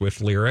Taylor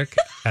Swift lyric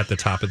at the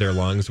top of their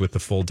lungs with the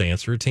full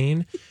dance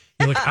routine.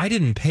 You're like, I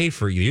didn't pay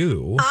for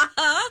you.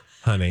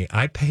 Honey,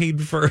 I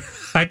paid for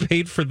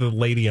the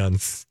lady on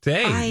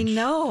stage. I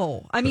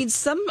know. I mean,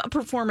 some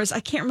performers, I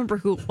can't remember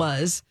who it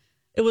was.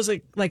 It was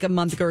like a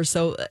month ago or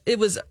so. It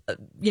was,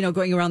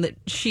 going around that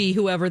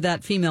whoever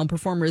that female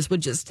performer is,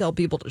 would just tell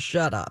people to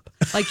shut up.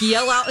 Like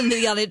yell out into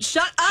the audience,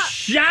 shut up!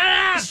 Shut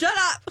up! Shut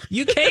up!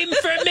 You came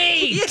for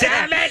me! Yeah,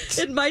 damn it!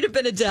 It might have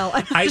been Adele.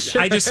 I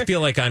just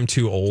feel like I'm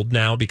too old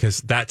now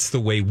because that's the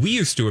way we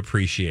used to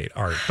appreciate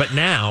art. But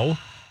now,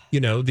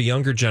 the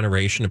younger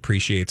generation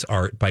appreciates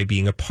art by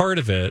being a part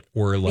of it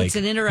or like it's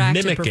an interactive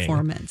mimicking,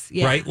 performance.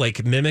 Yeah. Right?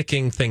 Like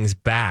mimicking things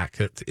back.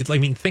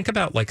 Think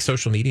about like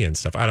social media and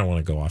stuff. I don't want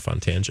to go off on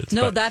tangents.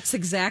 No, but that's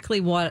exactly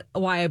why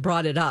I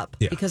brought it up.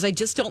 Yeah. Because I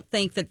just don't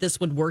think that this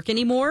would work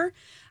anymore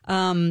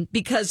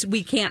because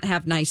we can't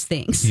have nice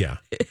things. Yeah.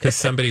 Because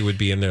somebody would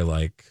be in there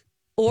like...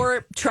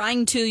 Or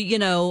trying to,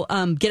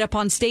 get up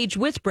on stage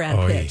with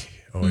Brad Pitt.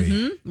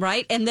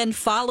 Right? And then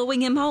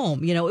following him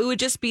home. It would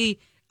just be...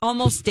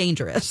 almost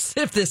dangerous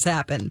if this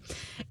happened.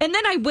 And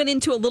then I went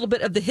into a little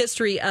bit of the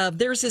history of,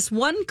 there's this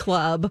one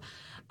club,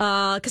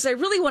 because I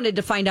really wanted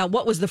to find out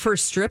what was the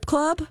first strip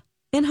club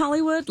in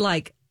Hollywood.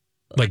 Like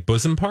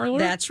Bosom Parlor?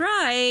 That's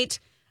right.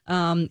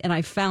 And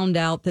I found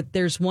out that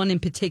there's one in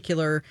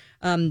particular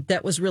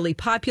that was really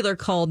popular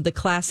called the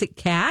Classic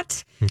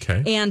Cat.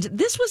 Okay. And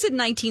this was in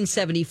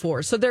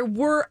 1974. So there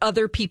were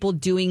other people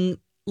doing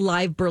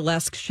live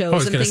burlesque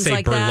shows and things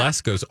like that.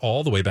 Burlesque goes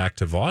all the way back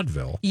to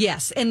vaudeville.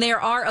 Yes, and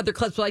there are other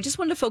clubs, but I just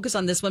wanted to focus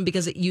on this one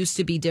because it used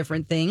to be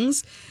different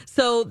things.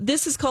 So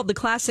this is called the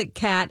Classic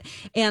Cat,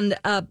 and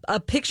a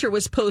picture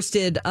was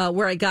posted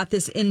where I got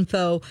this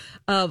info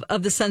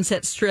of the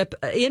Sunset Strip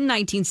in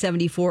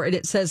 1974, and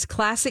it says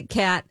Classic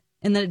Cat,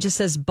 and then it just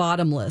says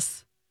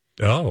bottomless.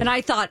 Oh. And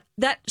I thought,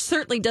 that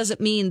certainly doesn't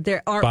mean they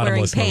aren't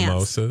wearing pants.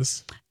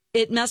 Mimosas.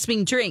 It must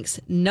mean drinks.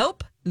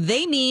 Nope.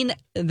 They mean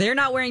they're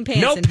not wearing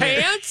pants. No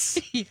pants?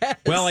 Yes.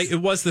 Well, it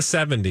was the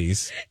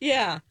 70s.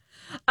 Yeah.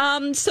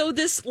 So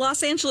this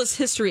Los Angeles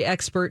history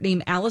expert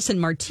named Allison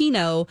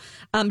Martino,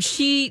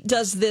 she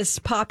does this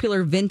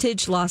popular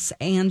vintage Los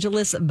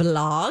Angeles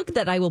blog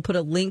that I will put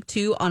a link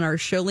to on our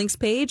show links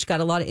page. Got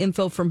a lot of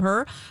info from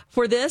her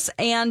for this.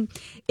 And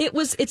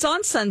it's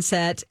on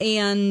Sunset,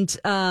 and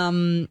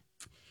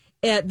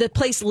the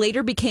place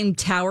later became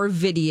Tower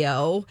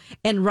Video.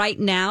 And right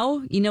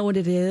now, you know what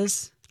it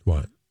is?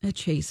 What? A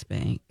Chase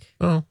Bank.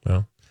 Oh,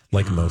 well,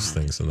 like most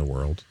things in the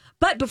world.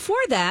 But before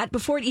that,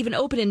 before it even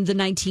opened in the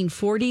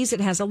 1940s,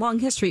 it has a long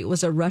history. It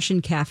was a Russian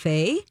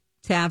cafe,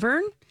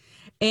 tavern,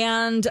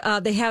 and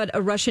they had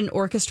a Russian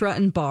orchestra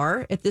and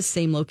bar at this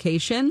same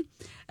location.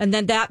 And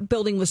then that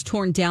building was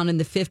torn down in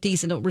the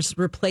 50s, and it was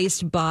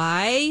replaced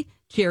by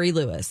Jerry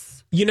Lewis.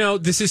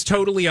 This is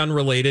totally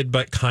unrelated,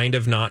 but kind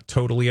of not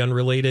totally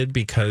unrelated,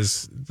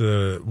 because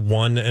the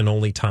one and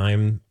only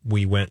time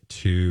we went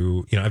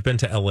to, I've been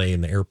to LA in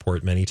the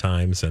airport many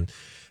times and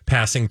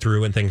passing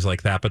through and things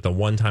like that. But the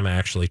one time I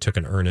actually took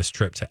an earnest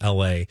trip to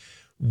LA,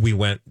 we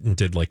went and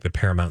did like the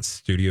Paramount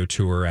studio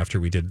tour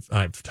after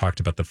I've talked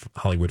about the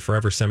Hollywood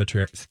Forever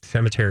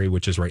Cemetery,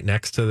 which is right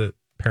next to the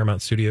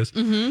Paramount Studios.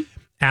 Mm-hmm.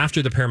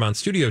 After the Paramount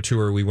Studio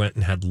tour, we went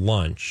and had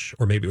lunch,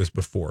 or maybe it was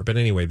before. But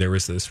anyway, there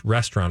was this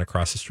restaurant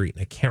across the street,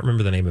 and I can't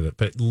remember the name of it.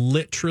 But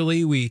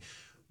literally, we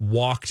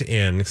walked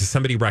in because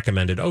somebody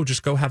recommended,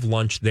 just go have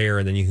lunch there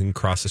and then you can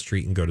cross the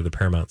street and go to the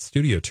Paramount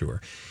studio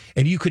tour.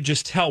 And you could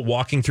just tell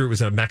walking through, it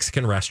was a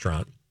Mexican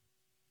restaurant.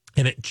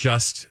 And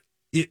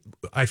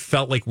I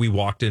felt like we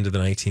walked into the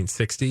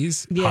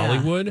 1960s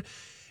Hollywood,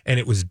 and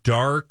it was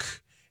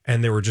dark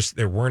and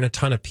there weren't a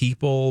ton of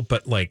people,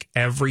 but like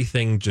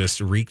everything just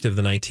reeked of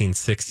the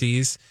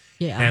 1960s.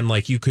 Yeah. And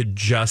like you could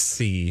just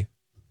see,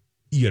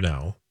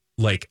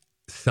 like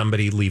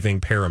somebody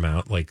leaving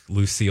Paramount, like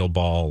Lucille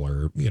Ball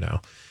or,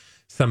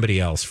 somebody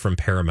else from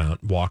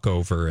Paramount walk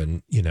over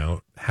and,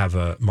 have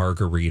a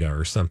margarita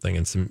or something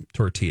and some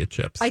tortilla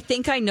chips. I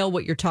think I know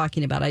what you're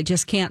talking about. I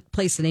just can't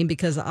place the name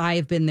because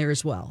I've been there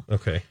as well.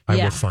 Okay. I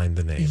will find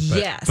the name. But,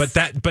 yes. But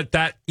that,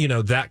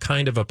 that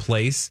kind of a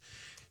place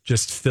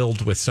just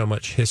filled with so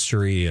much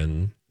history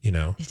and,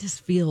 it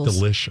just feels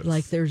delicious.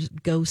 Like there's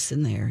ghosts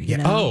in there.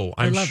 Yeah. Oh,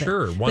 I'm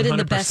sure. 100%. But in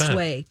the best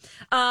way.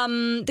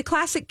 The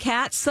Classic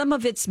Cat, some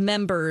of its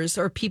members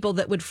or people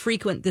that would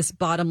frequent this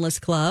bottomless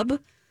club,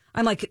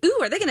 I'm like, ooh,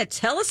 are they going to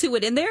tell us who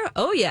went in there?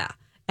 Oh, yeah.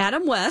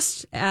 Adam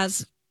West,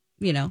 as,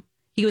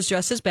 he was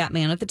dressed as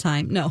Batman at the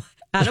time. No,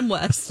 Adam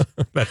West.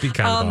 That'd be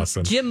kind of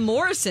awesome. Jim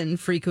Morrison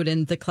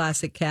frequented the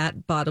Classic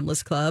Cat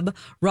bottomless club.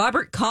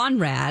 Robert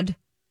Conrad,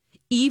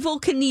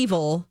 Evel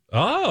Knievel.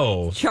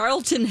 Oh.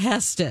 Charlton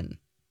Heston.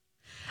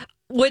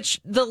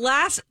 Which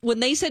when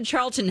they said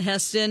Charlton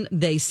Heston,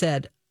 they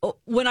said,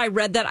 when I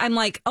read that, I'm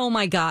like, oh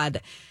my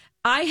God.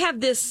 I have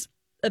this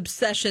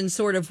obsession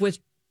sort of with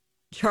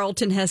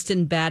Charlton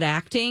Heston bad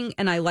acting,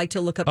 and I like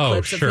to look up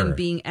clips of him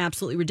being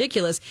absolutely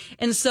ridiculous.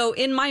 And so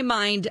in my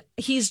mind,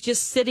 he's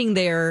just sitting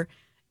there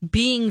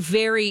being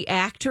very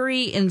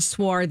actory and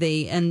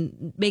swarthy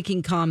and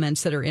making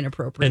comments that are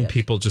inappropriate. And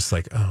people just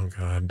like, oh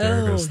God,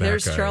 there's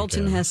guy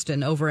Charlton again.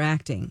 Heston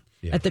overacting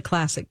at the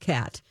Classic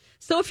Cat.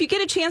 So if you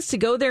get a chance to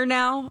go there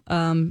now,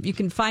 you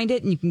can find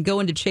it and you can go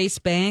into Chase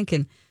Bank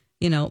and,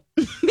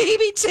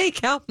 maybe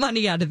take out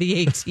money out of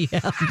the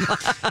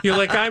ATM. You're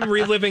like, I'm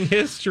reliving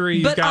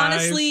history, but guys.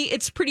 Honestly,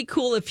 it's pretty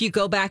cool if you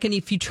go back and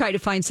if you try to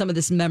find some of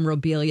this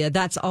memorabilia.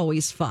 That's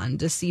always fun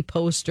to see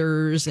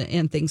posters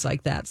and things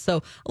like that.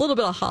 So a little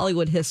bit of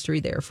Hollywood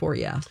history there for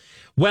you.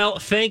 Well,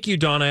 thank you,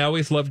 Dawn. I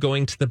always love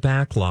going to the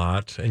back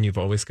lot, and you've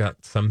always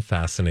got some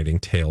fascinating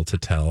tale to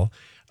tell.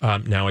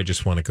 Now I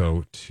just want to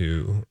go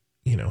to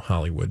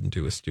Hollywood and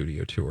do a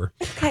studio tour.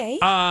 Okay.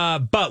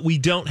 But we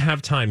don't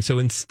have time. So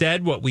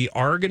instead, what we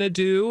are going to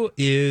do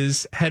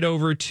is head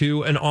over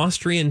to an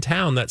Austrian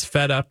town that's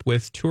fed up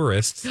with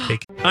tourists.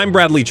 I'm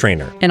Bradley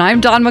Trainer. And I'm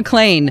Don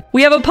McClain.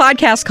 We have a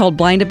podcast called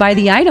Blinded by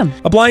the Item.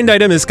 A blind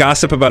item is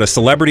gossip about a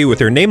celebrity with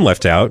their name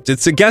left out.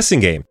 It's a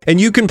guessing game,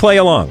 and you can play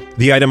along.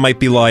 The item might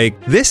be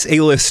like, this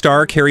A-list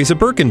star carries a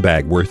Birkin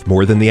bag worth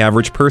more than the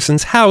average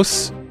person's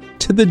house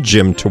to the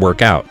gym to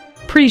work out.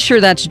 Pretty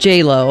sure that's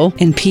J-Lo.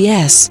 And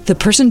P.S. the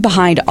person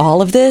behind all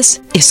of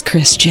this is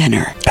Kris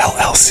Jenner,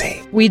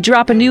 LLC. We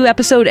drop a new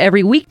episode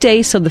every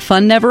weekday so the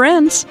fun never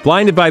ends.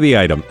 Blinded by the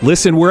Item.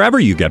 Listen wherever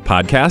you get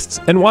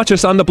podcasts and watch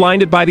us on the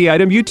Blinded by the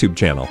Item YouTube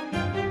channel.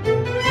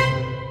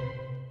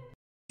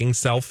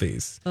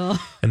 Selfies.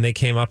 And they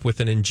came up with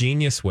an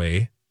ingenious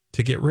way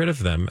to get rid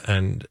of them,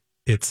 and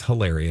it's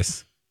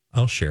hilarious.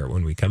 I'll share it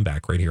when we come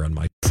back right here on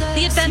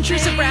The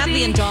Adventures of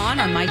Bradley and Dawn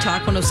on My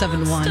Talk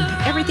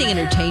 107.1. Everything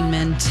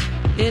entertainment.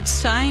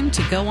 It's time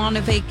to go on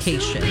a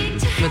vacation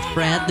with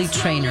Bradley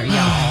Trainer,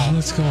 y'all.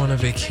 Let's go on a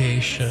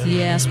vacation.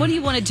 Yes. What do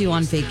you want to do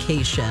on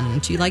vacation?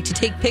 Do you like to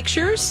take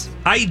pictures?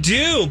 I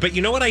do, but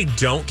you know what I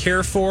don't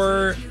care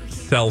for?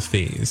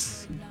 Selfies.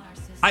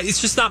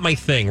 It's just not my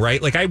thing,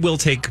 right? Like, I will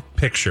take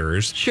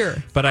pictures. Sure.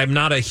 But I'm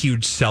not a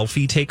huge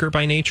selfie taker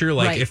by nature.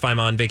 Like, if I'm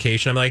on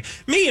vacation, I'm like,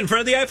 me in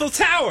front of the Eiffel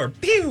Tower.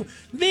 Pew.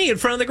 Me in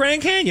front of the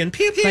Grand Canyon.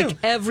 Pew, pew. Like,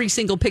 every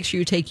single picture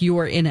you take,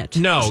 you're in it.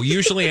 No,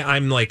 usually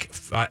I'm like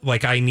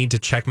I need to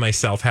check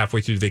myself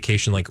halfway through the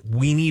vacation. Like,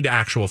 we need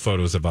actual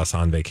photos of us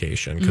on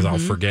vacation because I'll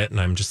forget.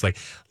 And I'm just like,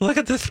 look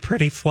at this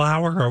pretty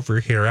flower over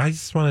here. I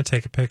just want to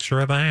take a picture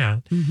of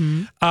that.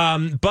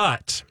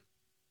 But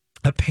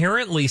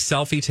apparently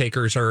selfie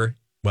takers are,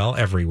 well,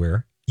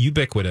 everywhere,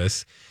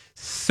 ubiquitous,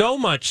 so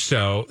much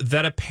so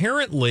that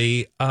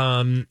apparently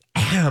one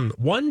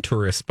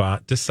tourist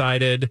spot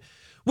decided,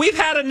 we've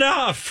had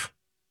enough.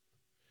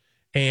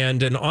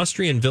 And an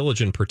Austrian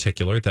village in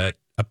particular that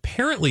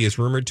apparently is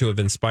rumored to have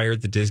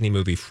inspired the Disney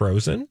movie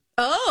Frozen.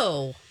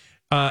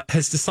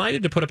 Has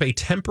decided to put up a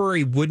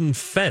temporary wooden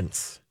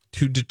fence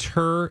to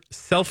deter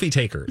selfie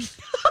takers.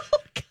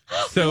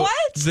 So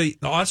what? The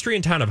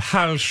Austrian town of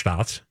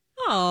Hallstatt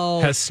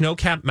has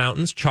snow-capped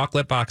mountains,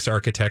 chocolate box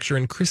architecture,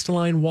 and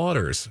crystalline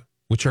waters,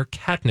 which are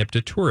catnip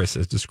to tourists,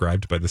 as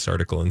described by this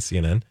article in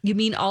CNN. You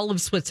mean all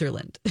of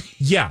Switzerland?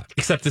 Yeah,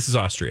 except this is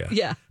Austria.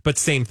 Yeah. But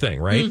same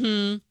thing,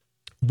 right?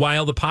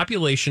 While the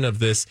population of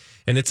this,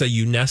 and it's a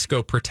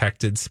UNESCO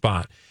protected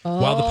spot,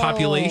 while the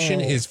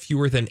population is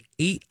fewer than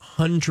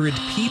 800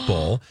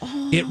 people,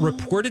 it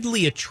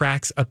reportedly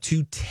attracts up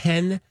to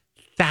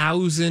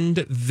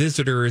 10,000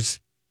 visitors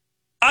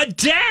a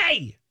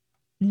day.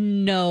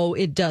 No,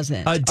 it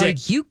doesn't. Are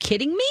you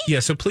kidding me? Yeah,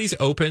 so please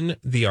open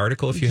the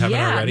article if you haven't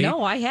already.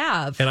 No, I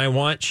have. And I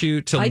want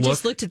you to I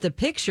just looked at the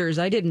pictures.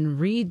 I didn't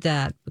read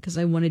that because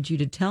I wanted you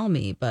to tell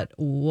me, but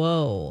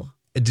whoa.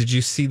 Did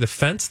you see the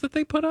fence that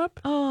they put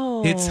up?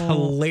 Oh. It's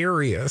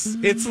hilarious.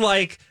 Mm-hmm. It's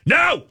like,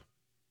 no,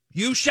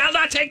 you shall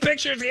not take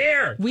pictures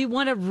here. We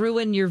want to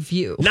ruin your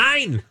view.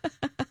 9.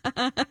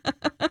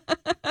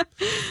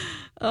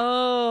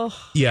 Oh.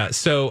 Yeah,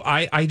 so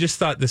I just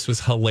thought this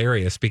was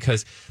hilarious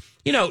because,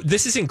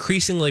 this has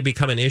increasingly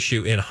become an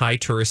issue in high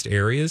tourist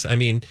areas. I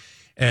mean,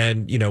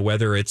 and,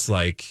 whether it's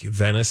like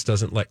Venice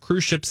doesn't let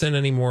cruise ships in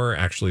anymore.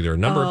 Actually, there are a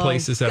number of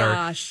places that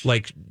are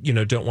like,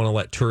 don't want to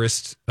let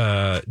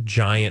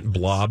giant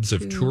blobs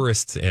of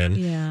tourists in.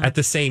 Yeah. At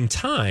the same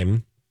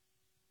time,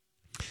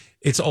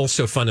 it's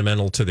also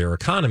fundamental to their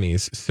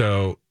economies.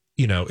 So,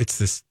 it's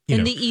this.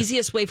 And the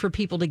easiest way for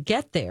people to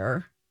get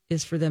there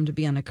is for them to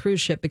be on a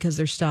cruise ship because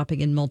they're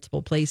stopping in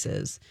multiple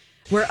places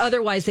where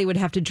otherwise they would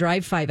have to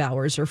drive 5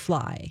 hours or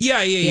fly.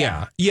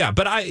 Yeah.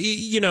 But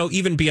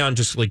even beyond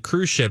just like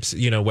cruise ships,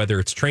 whether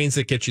it's trains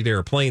that get you there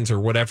or planes or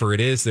whatever it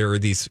is, there are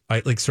these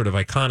like sort of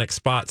iconic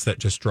spots that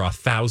just draw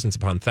thousands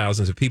upon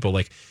thousands of people.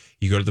 Like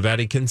you go to the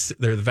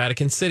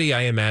Vatican City,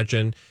 I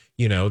imagine.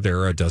 There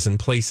are a dozen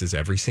places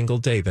every single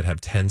day that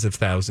have tens of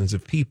thousands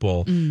of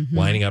people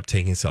lining up,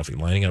 taking a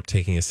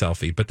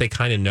selfie. But they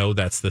kind of know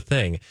that's the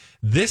thing.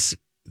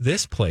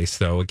 This place,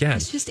 though, again,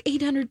 it's just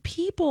 800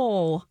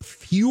 people.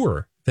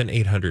 Fewer than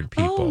 800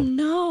 people. Oh,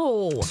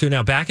 no. So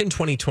now back in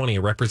 2020,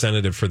 a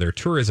representative for their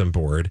tourism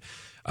board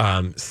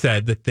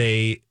said that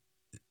they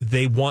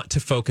want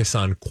to focus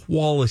on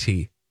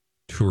quality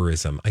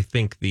tourism. I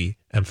think the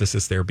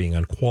emphasis there being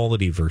on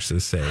quality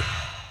versus, say,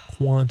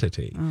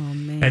 quantity. Oh,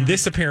 man. And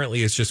this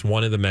apparently is just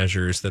one of the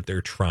measures that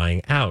they're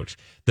trying out.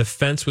 The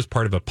fence was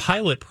part of a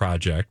pilot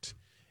project.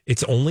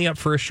 It's only up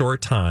for a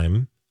short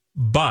time,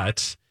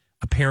 but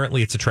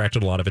apparently it's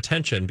attracted a lot of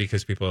attention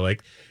because people are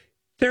like,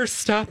 they're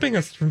stopping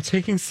us from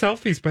taking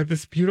selfies by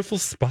this beautiful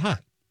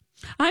spot.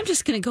 I'm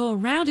just going to go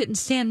around it and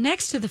stand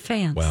next to the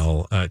fans.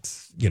 Well,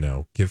 it's,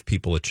 give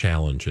people a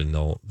challenge and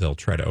they'll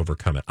try to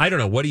overcome it. I don't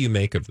know. What do you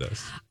make of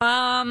this?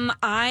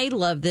 I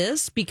love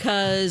this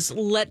because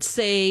let's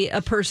say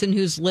a person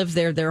who's lived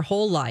there their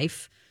whole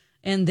life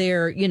and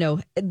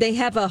they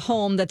have a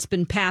home that's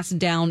been passed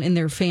down in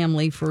their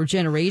family for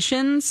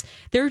generations.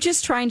 They're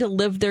just trying to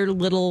live their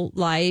little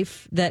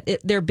life,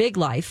 their big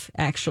life,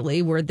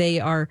 actually, where they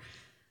are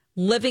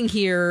living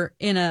here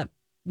in a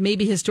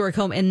maybe historic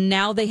home, and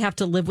now they have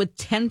to live with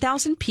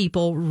 10,000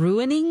 people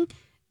ruining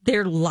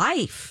their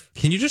life.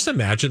 Can you just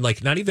imagine,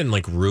 like, not even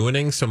like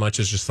ruining so much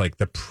as just like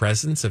the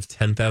presence of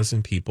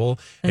 10,000 people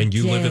and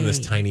you live in this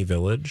tiny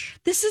village?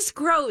 This is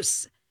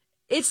gross.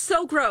 It's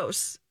so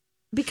gross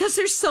because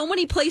there's so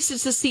many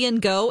places to see and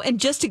go, and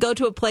just to go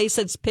to a place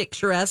that's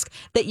picturesque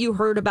that you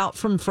heard about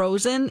from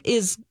Frozen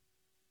is...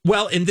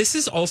 Well, and this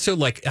is also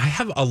like, I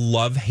have a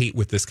love-hate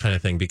with this kind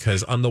of thing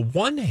because on the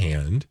one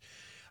hand,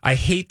 I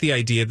hate the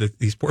idea that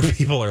these poor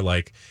people are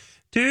like,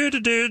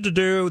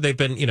 They've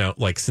been,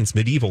 like since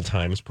medieval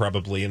times,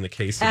 probably in the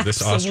case of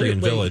this Austrian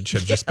village,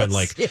 have just been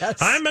like,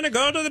 I'm going to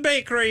go to the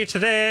bakery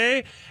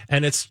today.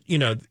 And it's,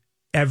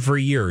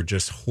 every year,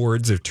 just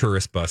hordes of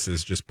tourist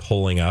buses just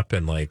pulling up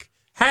and like,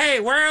 hey,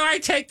 where do I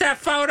take that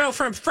photo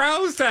from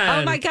Frozen?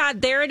 Oh, my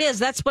God, there it is.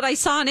 That's what I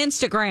saw on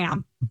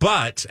Instagram.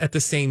 But at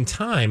the same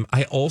time,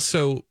 I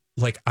also,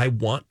 I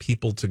want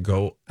people to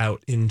go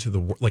out into the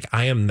world. Like,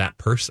 I am that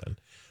person.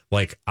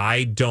 Like,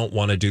 I don't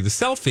want to do the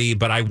selfie,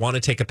 but I want to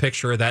take a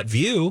picture of that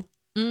view,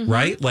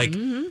 right? Like,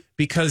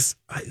 because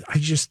I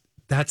just,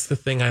 that's the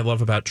thing I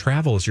love about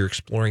travel is you're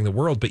exploring the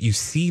world, but you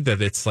see that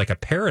it's like a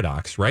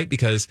paradox, right?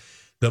 Because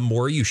the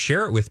more you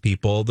share it with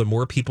people, the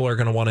more people are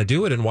going to want to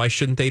do it. And why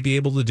shouldn't they be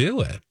able to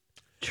do it?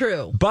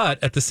 True.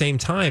 But at the same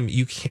time,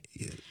 you can't,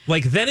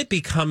 then it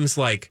becomes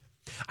like,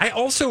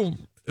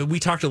 we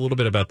talked a little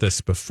bit about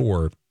this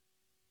before.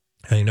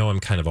 And I know I'm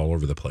kind of all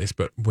over the place,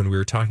 but when we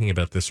were talking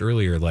about this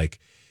earlier,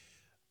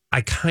 I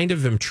kind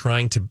of am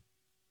trying to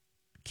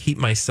keep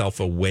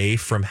myself away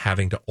from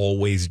having to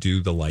always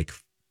do the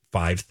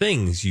 5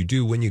 things you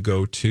do when you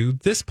go to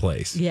this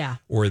place. Yeah.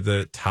 Or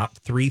the top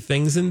 3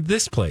 things in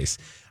this place.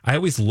 I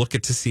always look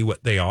at to see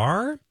what they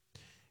are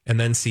and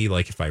then see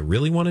if I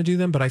really want to do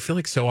them. But I feel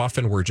like so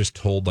often we're just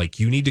told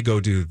you need to go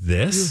do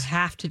this. You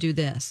have to do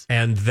this.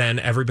 And then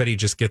everybody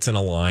just gets in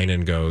a line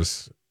and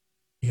goes,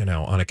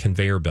 on a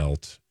conveyor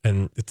belt.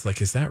 And it's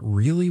is that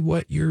really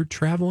what you're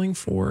traveling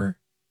for?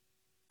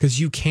 Because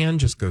you can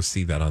just go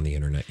see that on the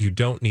internet. You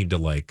don't need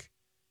to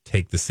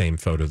take the same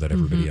photo that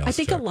everybody else I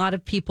think took. a lot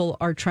of people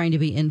are trying to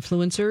be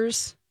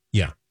influencers.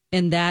 Yeah.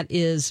 And that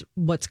is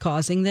what's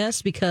causing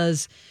this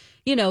because,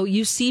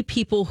 you see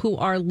people who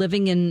are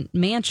living in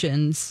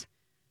mansions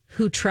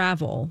who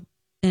travel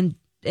and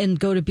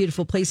go to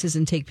beautiful places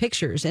and take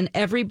pictures. And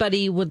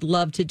everybody would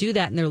love to do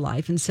that in their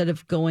life instead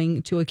of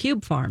going to a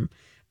cube farm.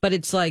 But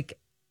it's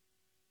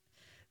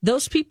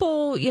those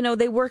people,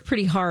 they work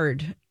pretty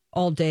hard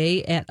all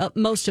day, at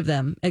most of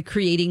them, at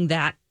creating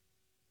that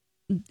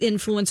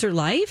influencer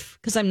life,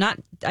 because I'm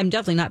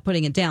definitely not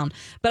putting it down,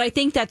 but I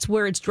think that's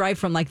where it's derived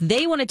from. Like,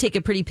 they want to take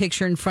a pretty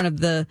picture in front of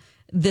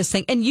this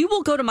thing, and you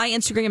will go to my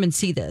Instagram and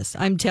see this.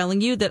 I'm telling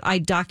you that I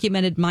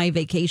documented my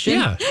vacation.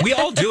 Yeah, we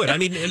all do it. I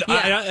mean,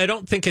 I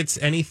don't think it's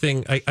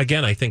anything. I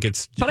think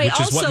it's, but which I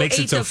also is what makes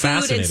ate it so the food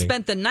fascinating. and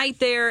spent the night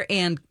there,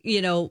 and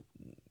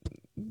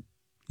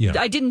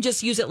I didn't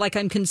just use it like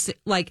I'm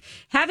like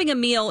having a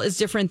meal is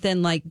different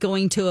than like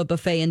going to a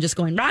buffet and just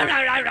going rah,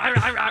 rah, rah, rah,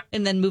 rah, rah,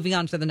 and then moving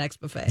on to the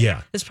next buffet.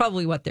 Yeah, it's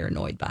probably what they're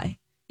annoyed by.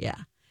 Yeah,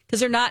 because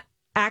they're not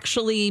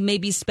actually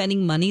maybe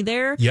spending money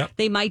there. Yep.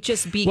 They might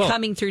just be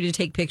coming through to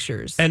take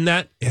pictures. And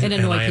I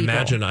people.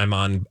 imagine I'm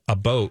on a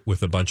boat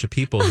with a bunch of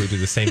people who do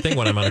the same thing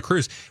when I'm on a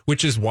cruise,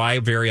 which is why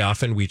very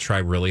often we try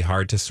really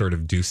hard to sort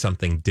of do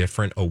something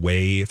different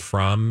away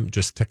from,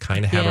 just to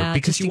kind of have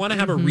because you want to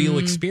have a real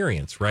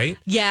experience, right?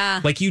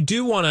 Yeah. Like you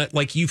do want to,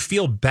 like you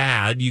feel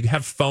bad, you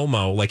have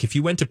FOMO. Like if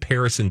you went to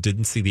Paris and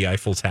didn't see the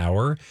Eiffel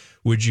Tower,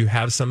 would you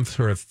have some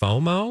sort of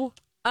FOMO?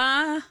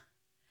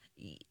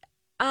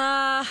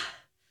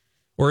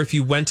 Or if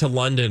you went to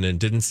London and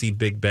didn't see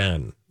Big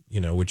Ben,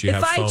 would you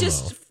have FOMO? If I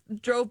just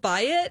drove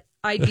by it,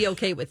 I'd be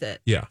okay with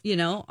it. Yeah.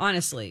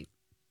 Honestly.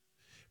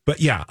 But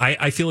yeah,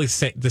 I feel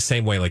the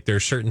same way. Like there are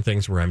certain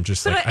things where I'm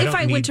just like, if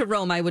I went to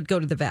Rome, I would go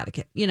to the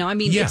Vatican.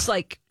 It's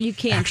like you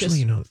can't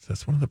actually,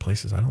 that's one of the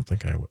places I don't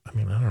think I would. I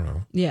mean, I don't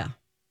know. Yeah.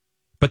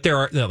 But there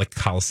are like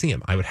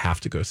Colosseum. I would have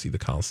to go see the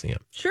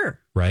Colosseum. Sure.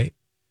 Right.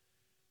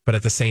 But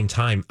at the same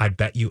time, I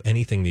bet you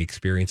anything the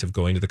experience of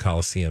going to the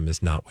Colosseum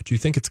is not what you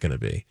think it's going to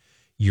be.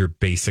 You're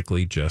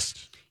basically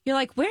you're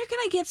like, where can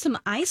I get some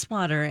ice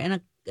water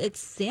and a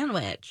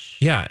sandwich?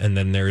 Yeah. And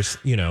then there's,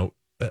 you're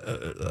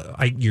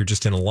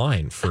just in a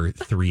line for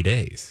 3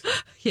 days.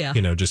 Yeah.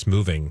 Just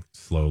moving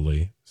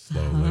slowly.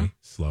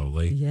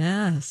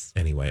 Yes.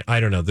 Anyway, I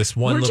don't know. This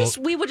one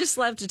we would just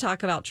love to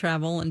talk about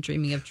travel and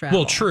dreaming of travel.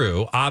 Well,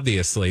 true.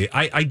 Obviously.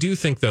 I do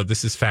think, though,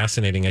 this is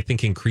fascinating. I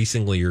think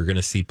increasingly you're going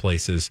to see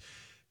places,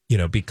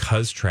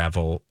 because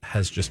travel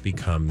has just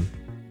become,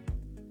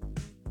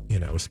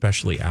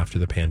 especially after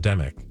the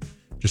pandemic,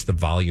 just the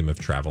volume of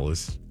travel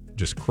is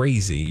just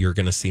crazy. You're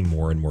going to see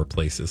more and more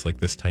places like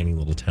this tiny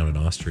little town in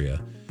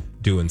Austria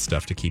doing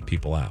stuff to keep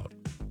people out.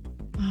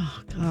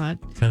 Oh, God.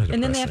 Kind of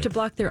and then they have to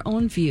block their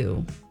own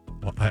view.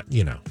 Well, I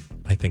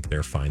think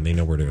they're fine. They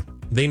know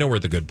where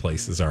the good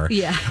places are.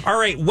 Yeah. All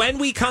right. When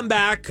we come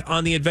back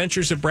on the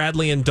Adventures of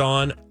Bradley and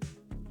Dawn,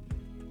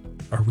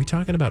 are we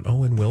talking about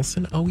Owen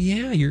Wilson? Oh,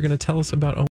 yeah. You're going to tell us about Owen